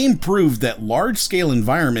 The game proved that large-scale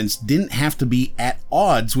environments didn't have to be at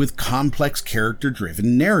odds with complex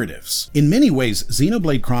character-driven narratives. In many ways,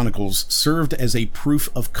 Xenoblade Chronicles served as a proof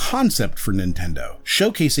of concept for Nintendo,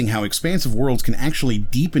 showcasing how expansive worlds can actually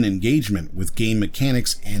deepen engagement with game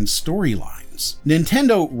mechanics and storylines.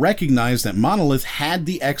 Nintendo recognized that Monolith had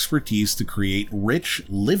the expertise to create rich,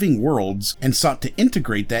 living worlds and sought to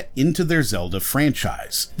integrate that into their Zelda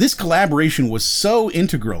franchise. This collaboration was so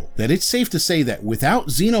integral that it's safe to say that without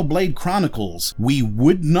Xenoblade Chronicles, we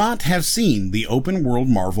would not have seen the open-world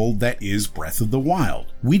marvel that is Breath of the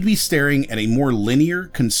Wild. We'd be staring at a more linear,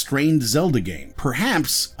 constrained Zelda game,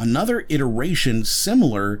 perhaps another iteration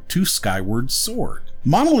similar to Skyward Sword.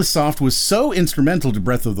 Monolith Soft was so instrumental to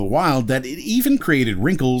Breath of the Wild that it even created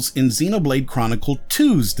wrinkles in Xenoblade Chronicle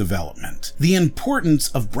 2's development. The importance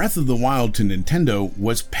of Breath of the Wild to Nintendo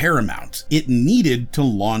was paramount. It needed to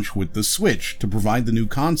launch with the Switch to provide the new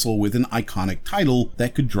console with an iconic title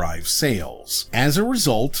that could drive sales. As a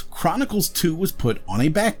result, Chronicles 2 was put on a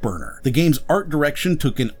back burner. The game's art direction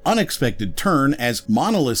took an unexpected turn as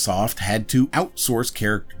Monolith Soft had to outsource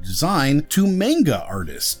character design to manga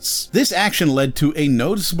artists. This action led to a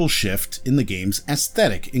noticeable shift in the game's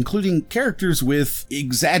aesthetic, including characters with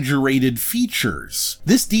exaggerated features.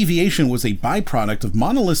 This deviation was a byproduct of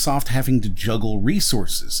Monolith Soft having to juggle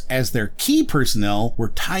resources, as their key personnel were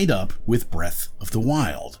tied up with Breath of the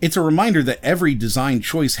Wild. It's a reminder that every design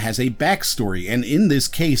choice has a backstory, and in this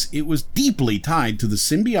case, it was deeply tied to the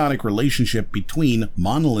symbiotic relationship between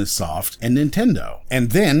Monolith Soft and Nintendo.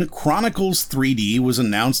 And then Chronicles 3D was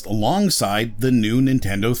announced alongside the new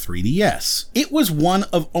Nintendo 3DS. It was one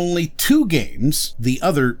of only 2 games, the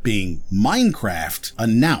other being Minecraft,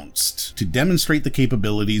 announced to demonstrate the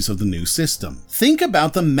capabilities of the new system. Think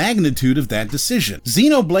about the magnitude of that decision.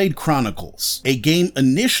 Xenoblade Chronicles, a game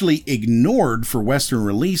initially ignored for Western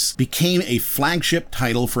release, became a flagship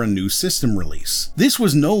title for a new system release. This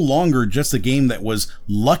was no longer just a game that was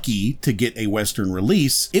lucky to get a Western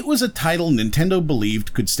release, it was a title Nintendo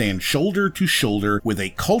believed could stand shoulder to shoulder with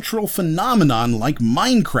a cultural phenomenon like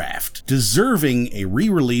Minecraft, deserving a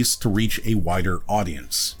re-release to reach a wider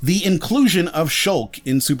audience. The inclusion of Shulk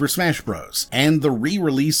in Super Smash Bros. And the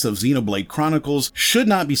re-release of Xenoblade Chronicles should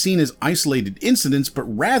not be seen as isolated incidents, but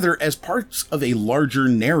rather as parts of a larger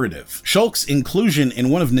narrative. Shulk's inclusion in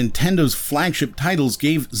one of Nintendo's flagship titles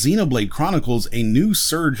gave Xenoblade Chronicles a new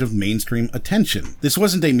surge of mainstream attention. This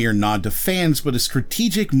wasn't a mere nod to fans, but a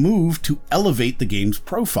strategic move to elevate the game's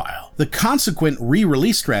profile. The consequent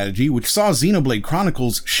re-release strategy, which saw Xenoblade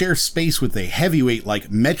Chronicles share space with a heavyweight like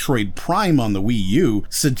Metroid Prime on the Wii U,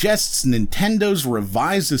 suggests Nintendo's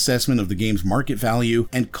revised assessment of the game's market value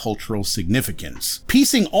and cultural significance.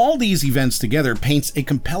 Piecing all these events together paints a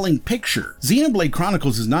compelling picture. Xenoblade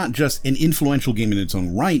Chronicles is not just an influential game in its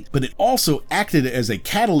own right, but it also acted as a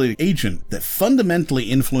catalytic agent that fundamentally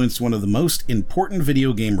influenced one of the most important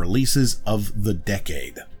video game releases of the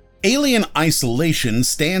decade. Alien Isolation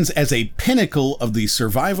stands as a pinnacle of the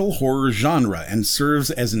survival horror genre and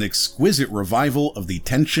serves as an exquisite revival of the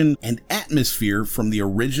tension and atmosphere from the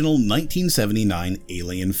original 1979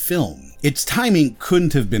 Alien film. Its timing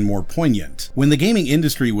couldn't have been more poignant. When the gaming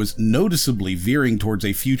industry was noticeably veering towards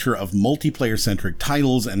a future of multiplayer-centric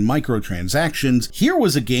titles and microtransactions, here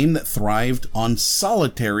was a game that thrived on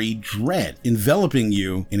solitary dread, enveloping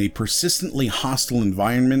you in a persistently hostile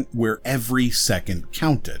environment where every second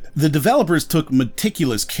counted. The developers took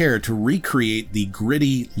meticulous care to recreate the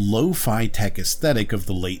gritty, lo-fi tech aesthetic of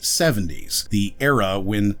the late 70s, the era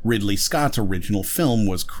when Ridley Scott's original film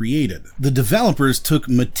was created. The developers took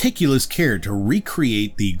meticulous care to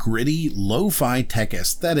recreate the gritty, lo-fi tech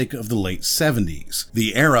aesthetic of the late 70s,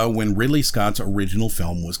 the era when Ridley Scott's original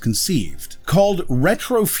film was conceived. Called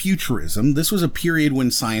retrofuturism, this was a period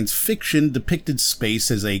when science fiction depicted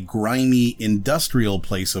space as a grimy, industrial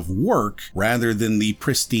place of work, rather than the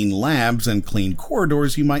pristine labs and clean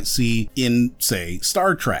corridors you might see in, say,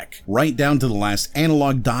 Star Trek. Right down to the last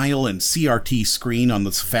analog dial and CRT screen on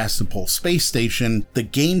the Sevastopol space station, the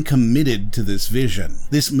game committed to this vision.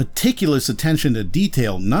 This meticulous attention to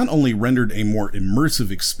detail not only rendered a more immersive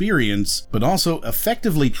experience, but also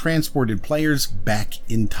effectively transported players back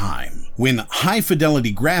in time. When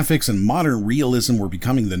high-fidelity graphics and modern realism were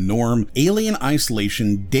becoming the norm, Alien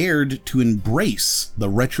Isolation dared to embrace the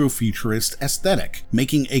retrofuturist aesthetic,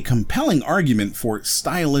 making a compelling argument for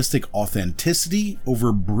stylistic authenticity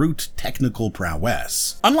over brute technical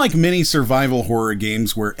prowess. Unlike many survival horror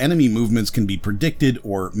games where enemy movements can be predicted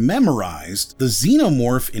or memorized, the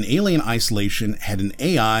Xenomorph in Alien Isolation had an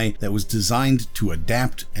AI that was designed to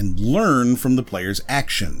adapt and learn from the player's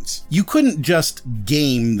actions. You couldn't just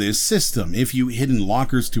game this system. If you hid in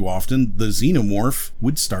lockers too often, the Xenomorph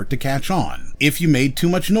would start to catch on. If you made too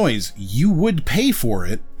much noise, you would pay for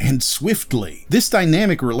it, and swiftly. This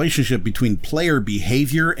dynamic relationship between player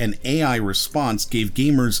behavior and AI response gave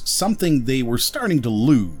gamers something they were starting to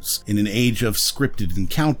lose in an age of scripted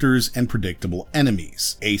encounters and predictable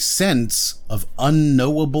enemies: a sense of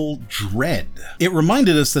unknowable dread. It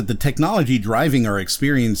reminded us that the technology driving our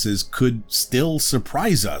experiences could still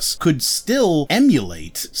surprise us, could still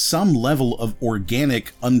emulate some level of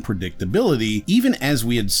organic unpredictability, even as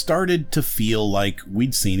we had started to feel like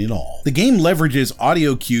we'd seen it all. The game leverages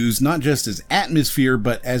audio cues not just as atmosphere,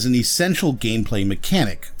 but as an essential gameplay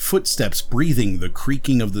mechanic. Footsteps breathing, the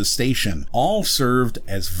creaking of the station, all served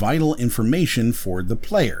as vital information for the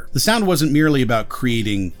player. The sound wasn't merely about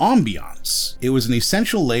creating ambiance. It was an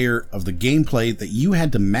essential layer of the gameplay that you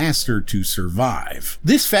had to master to survive.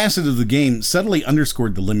 This facet of the game subtly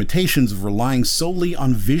underscored the limitations of relying solely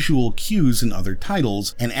on visual cues in other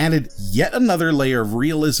titles, and added yet another layer of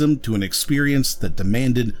realism to an experience that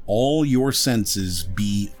demanded all your senses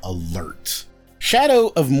be alert. Shadow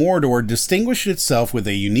of Mordor distinguished itself with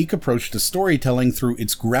a unique approach to storytelling through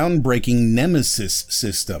its groundbreaking Nemesis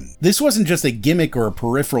system. This wasn't just a gimmick or a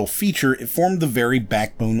peripheral feature, it formed the very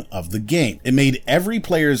backbone of the game. It made every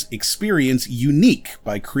player's experience unique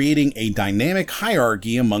by creating a dynamic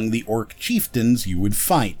hierarchy among the orc chieftains you would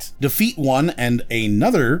fight. Defeat one and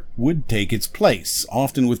another would take its place,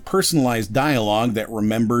 often with personalized dialogue that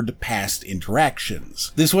remembered past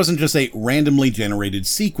interactions. This wasn't just a randomly generated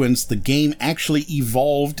sequence, the game actually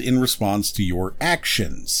evolved in response to your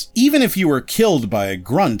actions. Even if you were killed by a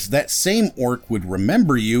grunt, that same orc would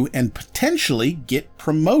remember you and potentially get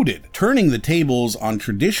promoted, turning the tables on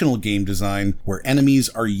traditional game design where enemies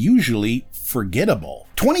are usually forgettable.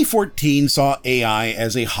 2014 saw AI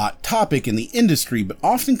as a hot topic in the industry, but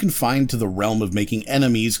often confined to the realm of making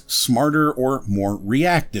enemies smarter or more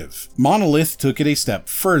reactive. Monolith took it a step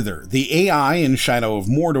further. The AI in Shadow of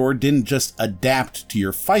Mordor didn't just adapt to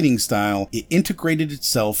your fighting style, it integrated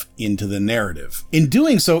itself into the narrative. In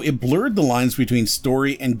doing so, it blurred the lines between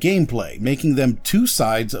story and gameplay, making them two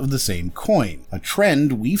sides of the same coin, a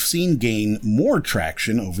trend we've seen gain more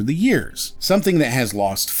traction over the years. Something that has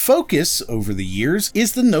lost focus over the years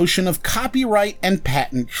is the notion of copyright and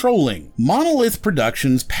patent trolling. Monolith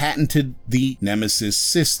Productions patented the Nemesis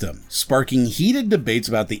system, sparking heated debates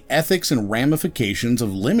about the ethics and ramifications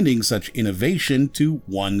of limiting such innovation to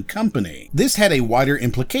one company. This had a wider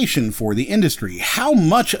implication for the industry. How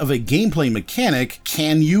much of a gameplay mechanic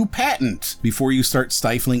can you patent before you start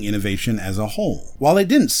stifling innovation as a whole? While it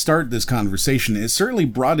didn't start this conversation, it certainly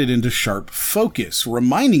brought it into sharp focus,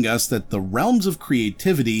 reminding us that the realms of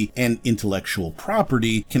creativity and intellectual property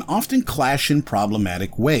can often clash in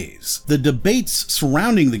problematic ways. The debates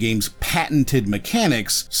surrounding the game's patented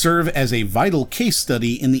mechanics serve as a vital case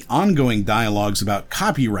study in the ongoing dialogues about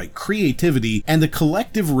copyright, creativity, and the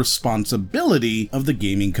collective responsibility of the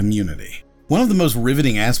gaming community. One of the most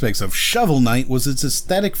riveting aspects of Shovel Knight was its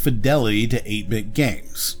aesthetic fidelity to 8-bit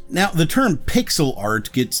games. Now, the term pixel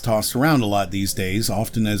art gets tossed around a lot these days,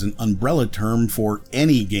 often as an umbrella term for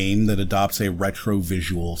any game that adopts a retro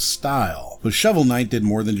visual style. But Shovel Knight did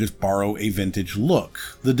more than just borrow a vintage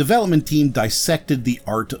look. The development team dissected the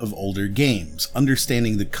art of older games,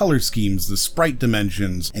 understanding the color schemes, the sprite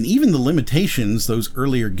dimensions, and even the limitations those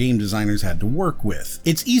earlier game designers had to work with.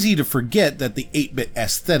 It's easy to forget that the 8-bit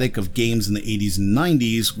aesthetic of games in the 80s and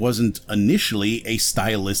 90s wasn't initially a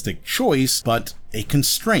stylistic choice, but a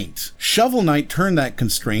constraint. Shovel Knight turned that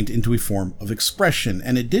constraint into a form of expression,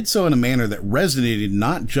 and it did so in a manner that resonated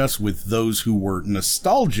not just with those who were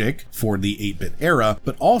nostalgic for the 8-bit era,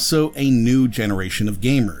 but also a new generation of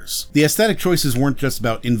gamers. The aesthetic choices weren't just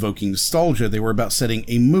about invoking nostalgia, they were about setting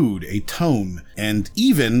a mood, a tone, and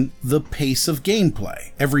even the pace of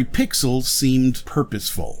gameplay. Every pixel seemed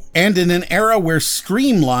purposeful. And in an era where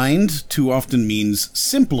streamlined too often means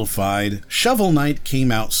simplified, Shovel Knight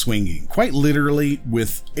came out swinging, quite literally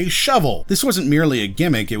with a shovel. This wasn't merely a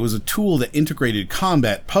gimmick, it was a tool that integrated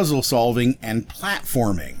combat, puzzle solving, and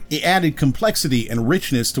platforming. It added complexity and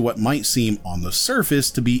richness to what might seem on the surface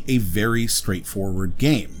to be a very straightforward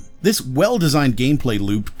game. This well-designed gameplay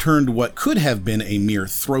loop turned what could have been a mere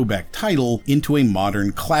throwback title into a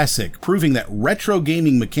modern classic, proving that retro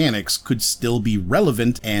gaming mechanics could still be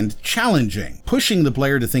relevant and challenging, pushing the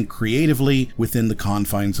player to think creatively within the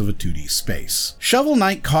confines of a 2D space. Shovel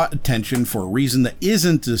Knight caught attention for a reason that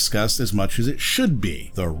isn't discussed as much as it should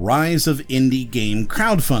be: the rise of indie game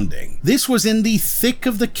crowdfunding. This was in the thick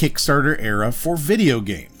of the Kickstarter era for video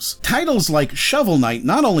games. Titles like Shovel Knight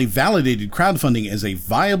not only validated crowdfunding as a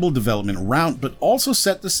viable development route, but also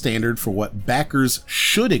set the standard for what backers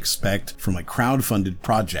should expect from a crowdfunded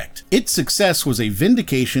project. Its success was a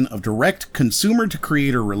vindication of direct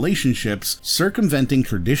consumer-to-creator relationships, circumventing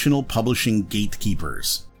traditional publishing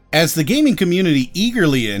gatekeepers. As the gaming community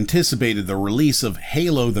eagerly anticipated the release of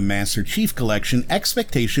Halo the Master Chief Collection,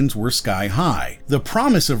 expectations were sky high. The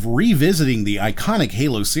promise of revisiting the iconic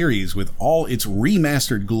Halo series with all its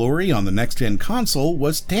remastered glory on the next-gen console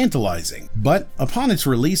was tantalizing. But upon its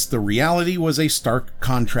release, the reality was a stark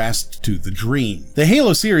contrast to the dream. The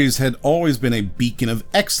Halo series had always been a beacon of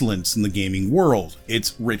excellence in the gaming world.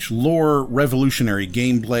 Its rich lore, revolutionary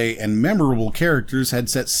gameplay, and memorable characters had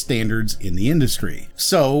set standards in the industry.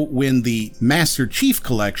 So, when the Master Chief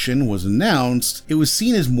Collection was announced, it was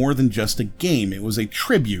seen as more than just a game. It was a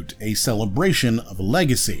tribute, a celebration of a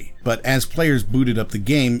legacy. But as players booted up the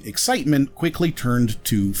game, excitement quickly turned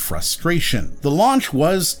to frustration. The launch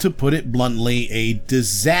was, to put it bluntly, a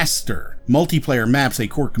disaster. Multiplayer maps, a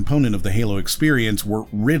core component of the Halo experience, were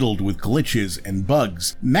riddled with glitches and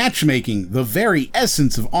bugs. Matchmaking, the very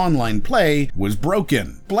essence of online play, was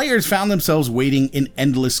broken. Players found themselves waiting in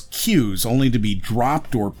endless queues, only to be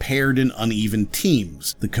dropped or paired in uneven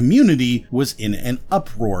teams. The community was in an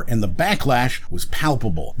uproar, and the backlash was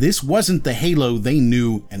palpable. This wasn't the Halo they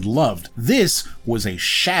knew and loved. This was a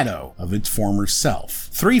shadow of its former self.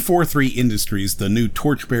 343 Industries, the new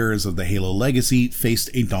torchbearers of the Halo legacy, faced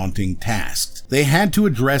a daunting task. They had to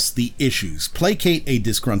address the issues, placate a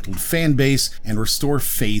disgruntled fan base, and restore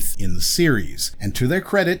faith in the series. And to their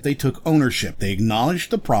credit, they took ownership. They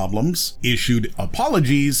acknowledged the problems, issued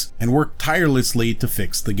apologies, and worked tirelessly to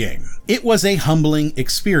fix the game. It was a humbling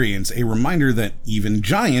experience, a reminder that even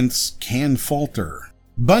giants can falter.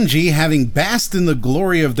 Bungie, having basked in the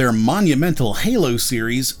glory of their monumental Halo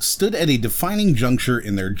series, stood at a defining juncture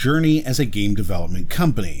in their journey as a game development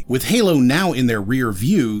company. With Halo now in their rear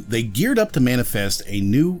view, they geared up to manifest a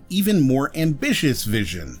new, even more ambitious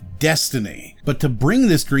vision: Destiny. But to bring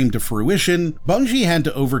this dream to fruition, Bungie had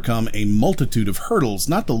to overcome a multitude of hurdles,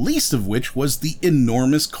 not the least of which was the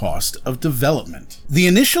enormous cost of development. The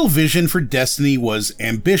initial vision for Destiny was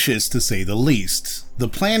ambitious, to say the least. The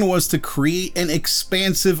plan was to create an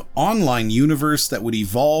expansive online universe that would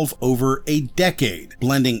evolve over a decade,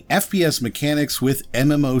 blending FPS mechanics with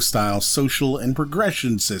MMO-style social and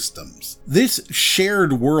progression systems. This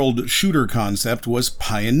shared world shooter concept was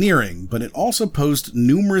pioneering, but it also posed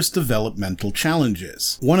numerous developmental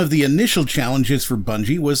challenges. One of the initial challenges for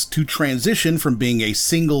Bungie was to transition from being a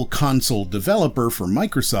single console developer for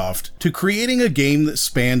Microsoft to creating a game that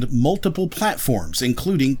spanned multiple platforms,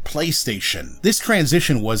 including PlayStation. This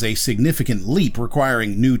transition was a significant leap,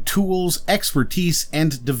 requiring new tools, expertise,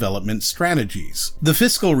 and development strategies. The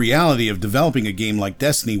fiscal reality of developing a game like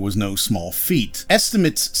Destiny was no small feat.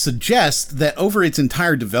 Estimates suggest that over its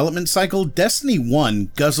entire development cycle, Destiny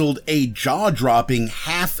 1 guzzled a jaw-dropping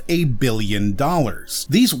 $500 million.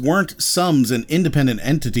 These weren't sums an independent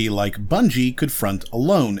entity like Bungie could front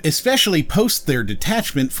alone, especially post their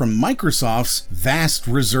detachment from Microsoft's vast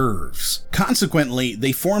reserves. Consequently,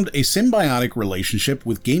 they formed a symbiotic relationship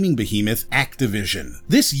with gaming behemoth Activision.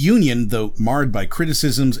 This union, though marred by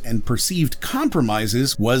criticisms and perceived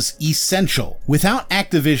compromises, was essential. Without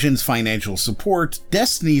Activision's financial support,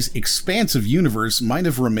 Destiny's expansive universe might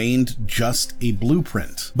have remained just a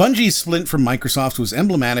blueprint. Bungie's split from Microsoft was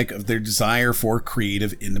emblematic of their desire for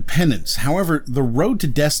creative independence. However, the road to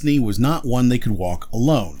Destiny was not one they could walk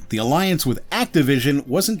alone. The alliance with Activision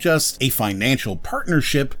wasn't just a financial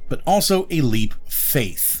partnership, but also a leap of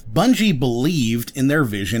faith. Bungie believed in their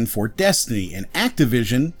vision for Destiny, and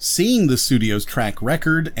Activision, seeing the studio's track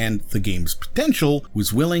record and the game's potential,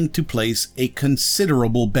 was willing to place a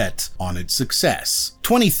considerable bet on its success.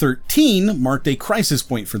 2013 marked a crisis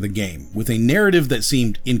point for the game. With a narrative that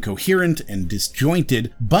seemed incoherent and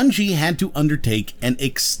disjointed, Bungie had to undertake an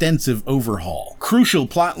extensive overhaul. Crucial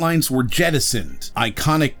plotlines were jettisoned,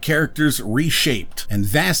 iconic characters reshaped, and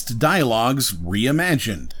vast dialogues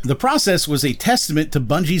reimagined. The process was a testament to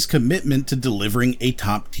Bungie's commitment to delivering a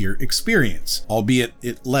top-tier experience, albeit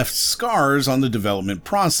it left scars on the development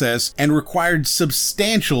process and required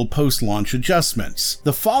substantial post-launch adjustments.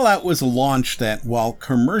 The fallout was a launch that, while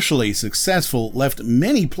commercially successful, left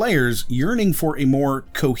many players yearning for a more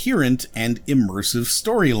coherent and immersive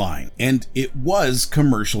storyline. And it was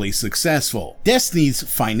commercially successful. Destiny's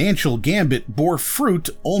financial gambit bore fruit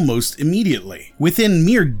almost immediately. Within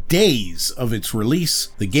mere days of its release,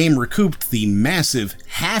 the game recouped the massive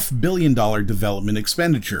 $500 million development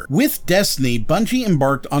expenditure. With Destiny, Bungie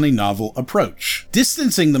embarked on a novel approach.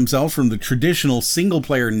 Distancing themselves from the traditional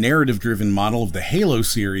single-player narrative-driven model of the Halo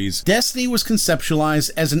series, Destiny was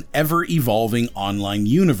conceptualized as an ever-evolving online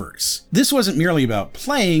universe. This wasn't merely about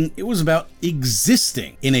playing, it was about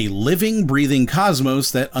existing in a living, breathing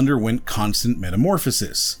cosmos that underwent constant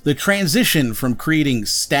metamorphosis. The transition from creating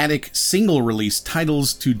static, single-release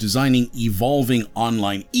titles to designing evolving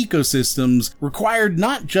online ecosystems required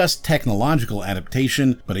not just technological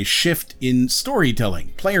adaptation, but a shift in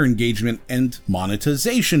storytelling, player engagement, and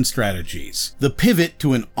monetization strategies. The pivot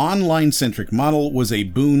to an online-centric model was a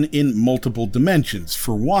boon in multiple dimensions.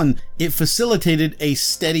 For one, it facilitated a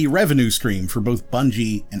steady revenue stream for both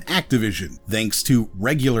Bungie and Activision, thanks to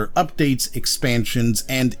regular updates, expansions,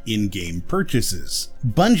 and in-game purchases.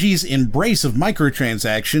 Bungie's embrace of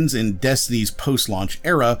microtransactions in Destiny's post-launch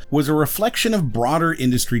era was a reflection of broader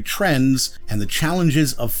industry trends and the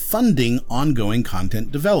challenges of funding ongoing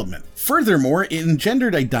content development. Furthermore, it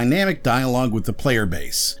engendered a dynamic dialogue with the player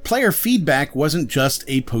base. Player feedback wasn't just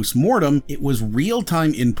a post-mortem, it was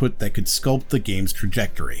real-time input that could sculpt the game's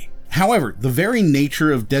trajectory. However, the very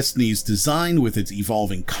nature of Destiny's design, with its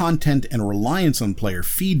evolving content and reliance on player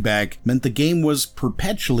feedback, meant the game was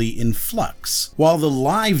perpetually in flux. While the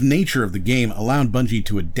live nature of the game allowed Bungie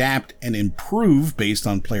to adapt and improve based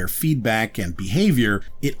on player feedback and behavior,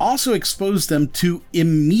 it also exposed them to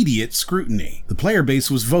immediate scrutiny. The player base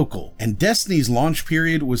was vocal, and Destiny's launch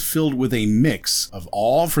period was filled with a mix of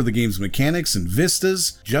awe for the game's mechanics and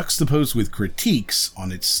vistas, juxtaposed with critiques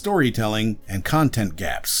on its storytelling and content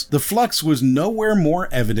gaps. The flux was nowhere more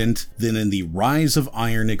evident than in the Rise of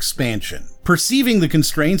Iron expansion. Perceiving the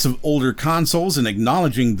constraints of older consoles and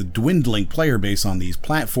acknowledging the dwindling player base on these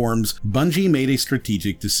platforms, Bungie made a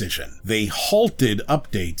strategic decision. They halted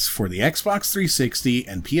updates for the Xbox 360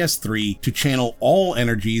 and PS3 to channel all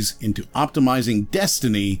energies into optimizing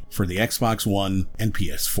Destiny for the Xbox One and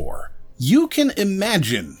PS4. You can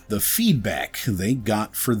imagine the feedback they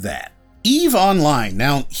got for that. EVE Online.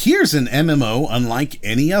 Now, here's an MMO unlike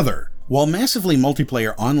any other. While massively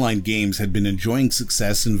multiplayer online games had been enjoying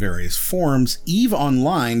success in various forms, EVE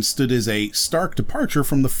Online stood as a stark departure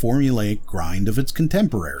from the formulaic grind of its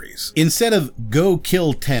contemporaries. Instead of go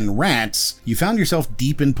kill 10 rats, you found yourself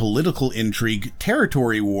deep in political intrigue,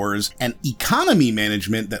 territory wars, and economy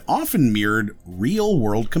management that often mirrored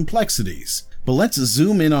real-world complexities. But let's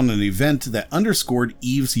zoom in on an event that underscored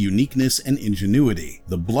EVE's uniqueness and ingenuity: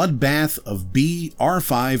 the Bloodbath of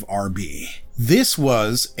BR5RB. This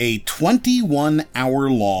was a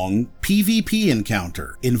 21-hour-long PvP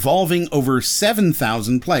encounter involving over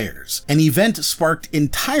 7,000 players, an event sparked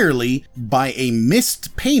entirely by a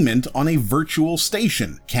missed payment on a virtual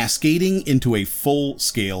station, cascading into a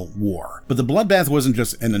full-scale war. But the Bloodbath wasn't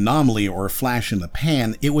just an anomaly or a flash in the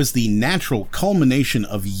pan, it was the natural culmination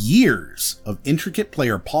of years of intricate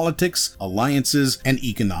player politics, alliances, and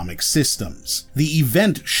economic systems. The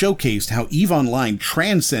event showcased how EVE Online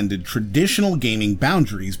transcended traditional gaming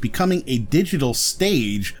boundaries, becoming a digital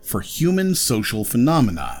stage for human social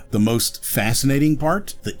phenomena. The most fascinating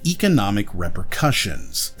part? The economic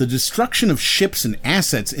repercussions. The destruction of ships and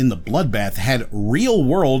assets in the Bloodbath had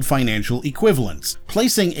real-world financial equivalents,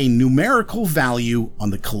 placing a numerical value on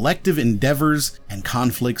the collective endeavors and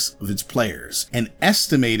conflicts of its players, an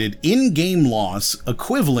estimated in-game loss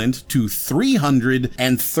equivalent to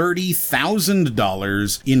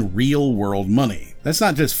 $330,000 in real-world money. That's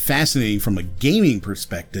not just fascinating from a gaming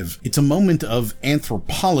perspective, it's a moment of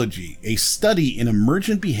anthropology, a study in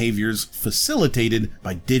emergent behaviors facilitated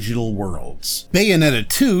by digital worlds. Bayonetta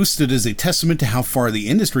 2 stood as a testament to how far the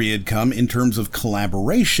industry had come in terms of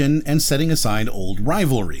collaboration and setting aside old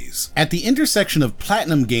rivalries. At the intersection of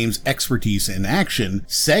Platinum Games' expertise in action,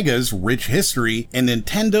 Sega's rich history, and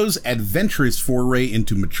Nintendo's adventurous foray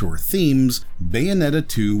into mature themes, Bayonetta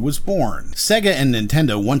 2 was born. Sega and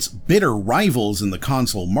Nintendo, once bitter rivals in the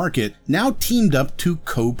console market, now teamed up to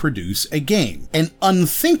co-produce a game. An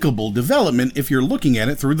unthinkable development if you're looking at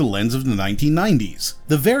it through the lens of the 1990s.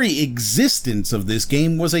 The very existence of this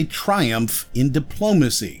game was a triumph in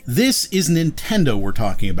diplomacy. This is Nintendo we're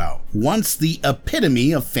talking about, once the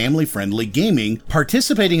epitome of family-friendly gaming,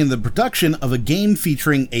 participating in the production of a game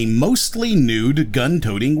featuring a mostly nude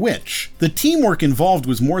gun-toting witch. The teamwork involved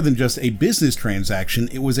was more than just a business transaction,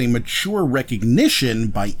 it was a mature recognition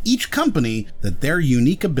by each company that their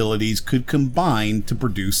unique abilities could combine to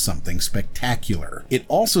produce something spectacular. It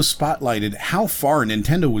also spotlighted how far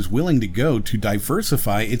Nintendo was willing to go to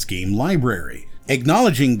diversify its game library,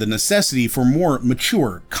 acknowledging the necessity for more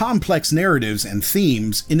mature, complex narratives and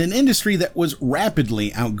themes in an industry that was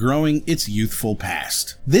rapidly outgrowing its youthful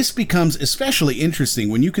past. This becomes especially interesting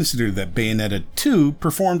when you consider that Bayonetta 2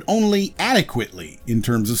 performed only adequately in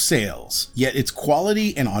terms of sales, yet its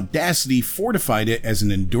quality and audacity fortified it as an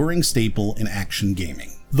enduring staple in action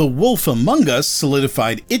gaming. The Wolf Among Us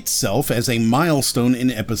solidified itself as a milestone in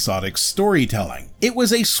episodic storytelling. It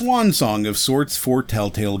was a swan song of sorts for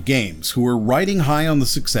Telltale Games, who were riding high on the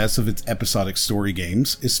success of its episodic story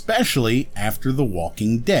games, especially after The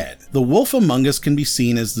Walking Dead. The Wolf Among Us can be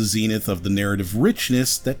seen as the zenith of the narrative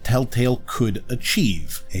richness that Telltale could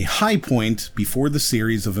achieve, a high point before the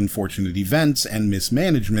series of unfortunate events and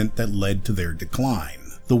mismanagement that led to their decline.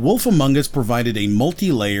 The Wolf Among Us provided a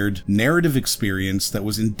multi-layered narrative experience that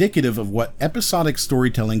was indicative of what episodic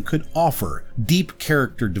storytelling could offer: deep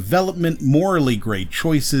character development, morally great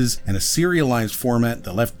choices, and a serialized format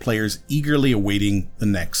that left players eagerly awaiting the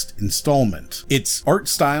next installment. Its art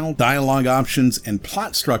style, dialogue options, and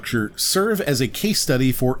plot structure serve as a case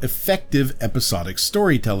study for effective episodic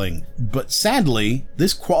storytelling, but sadly,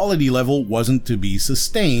 this quality level wasn't to be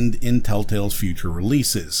sustained in Telltale's future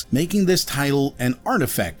releases, making this title an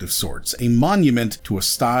artifact of sorts, a monument to a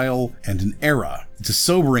style and an era. It's a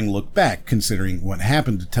sobering look back, considering what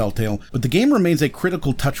happened to Telltale, but the game remains a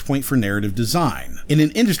critical touchpoint for narrative design. In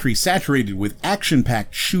an industry saturated with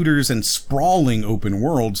action-packed shooters and sprawling open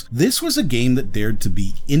worlds, this was a game that dared to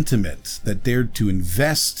be intimate, that dared to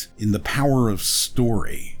invest in the power of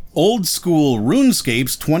story. Old School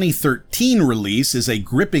RuneScape's 2013 release is a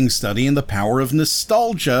gripping study in the power of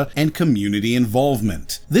nostalgia and community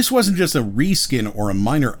involvement. This wasn't just a reskin or a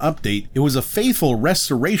minor update, it was a faithful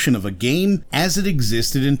restoration of a game as it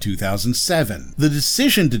existed in 2007. The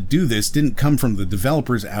decision to do this didn't come from the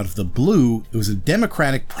developers out of the blue, it was a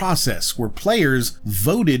democratic process where players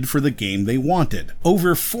voted for the game they wanted.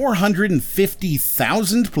 Over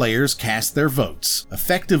 450,000 players cast their votes,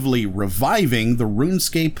 effectively reviving the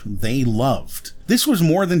RuneScape they loved. This was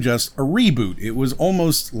more than just a reboot, it was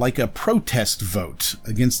almost like a protest vote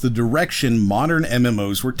against the direction modern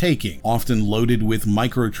MMOs were taking, often loaded with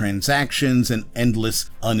microtransactions and endless,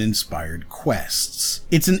 uninspired quests.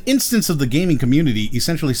 It's an instance of the gaming community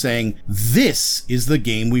essentially saying, this is the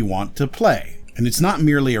game we want to play. And it's not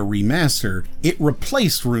merely a remaster, it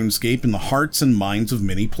replaced RuneScape in the hearts and minds of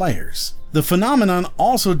many players. The phenomenon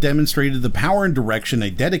also demonstrated the power and direction a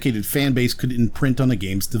dedicated fanbase could imprint on a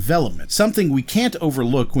game's development, something we can't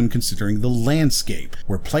overlook when considering the landscape,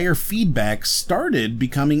 where player feedback started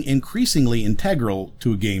becoming increasingly integral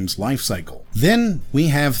to a game's lifecycle. Then we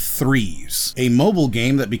have Threes, a mobile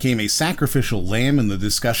game that became a sacrificial lamb in the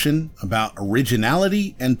discussion about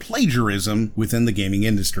originality and plagiarism within the gaming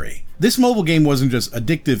industry. This mobile game wasn't just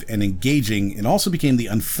addictive and engaging, it also became the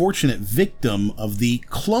unfortunate victim of the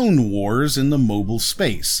clone wars in the mobile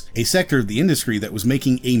space, a sector of the industry that was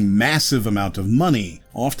making a massive amount of money,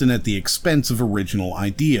 often at the expense of original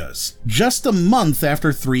ideas. Just a month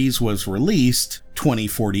after Threes was released,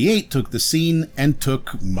 2048 took the scene and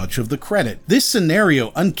took much of the credit. This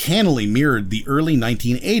scenario uncannily mirrored the early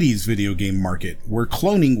 1980s video game market, where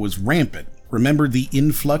cloning was rampant. Remember the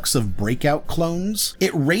influx of breakout clones?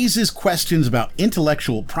 It raises questions about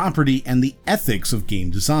intellectual property and the ethics of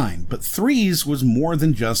game design, but Threes was more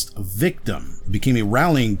than just a victim. It became a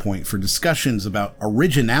rallying point for discussions about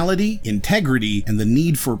originality, integrity, and the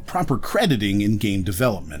need for proper crediting in game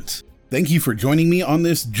development. Thank you for joining me on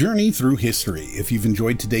this journey through history. If you've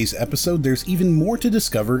enjoyed today's episode, there's even more to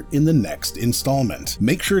discover in the next installment.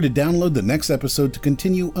 Make sure to download the next episode to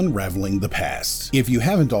continue unraveling the past. If you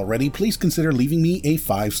haven't already, please consider leaving me a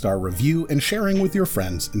 5-star review and sharing with your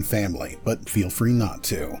friends and family, but feel free not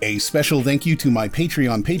to. A special thank you to my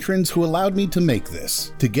Patreon patrons who allowed me to make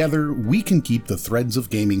this. Together, we can keep the threads of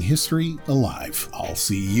gaming history alive. I'll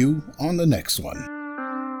see you on the next one.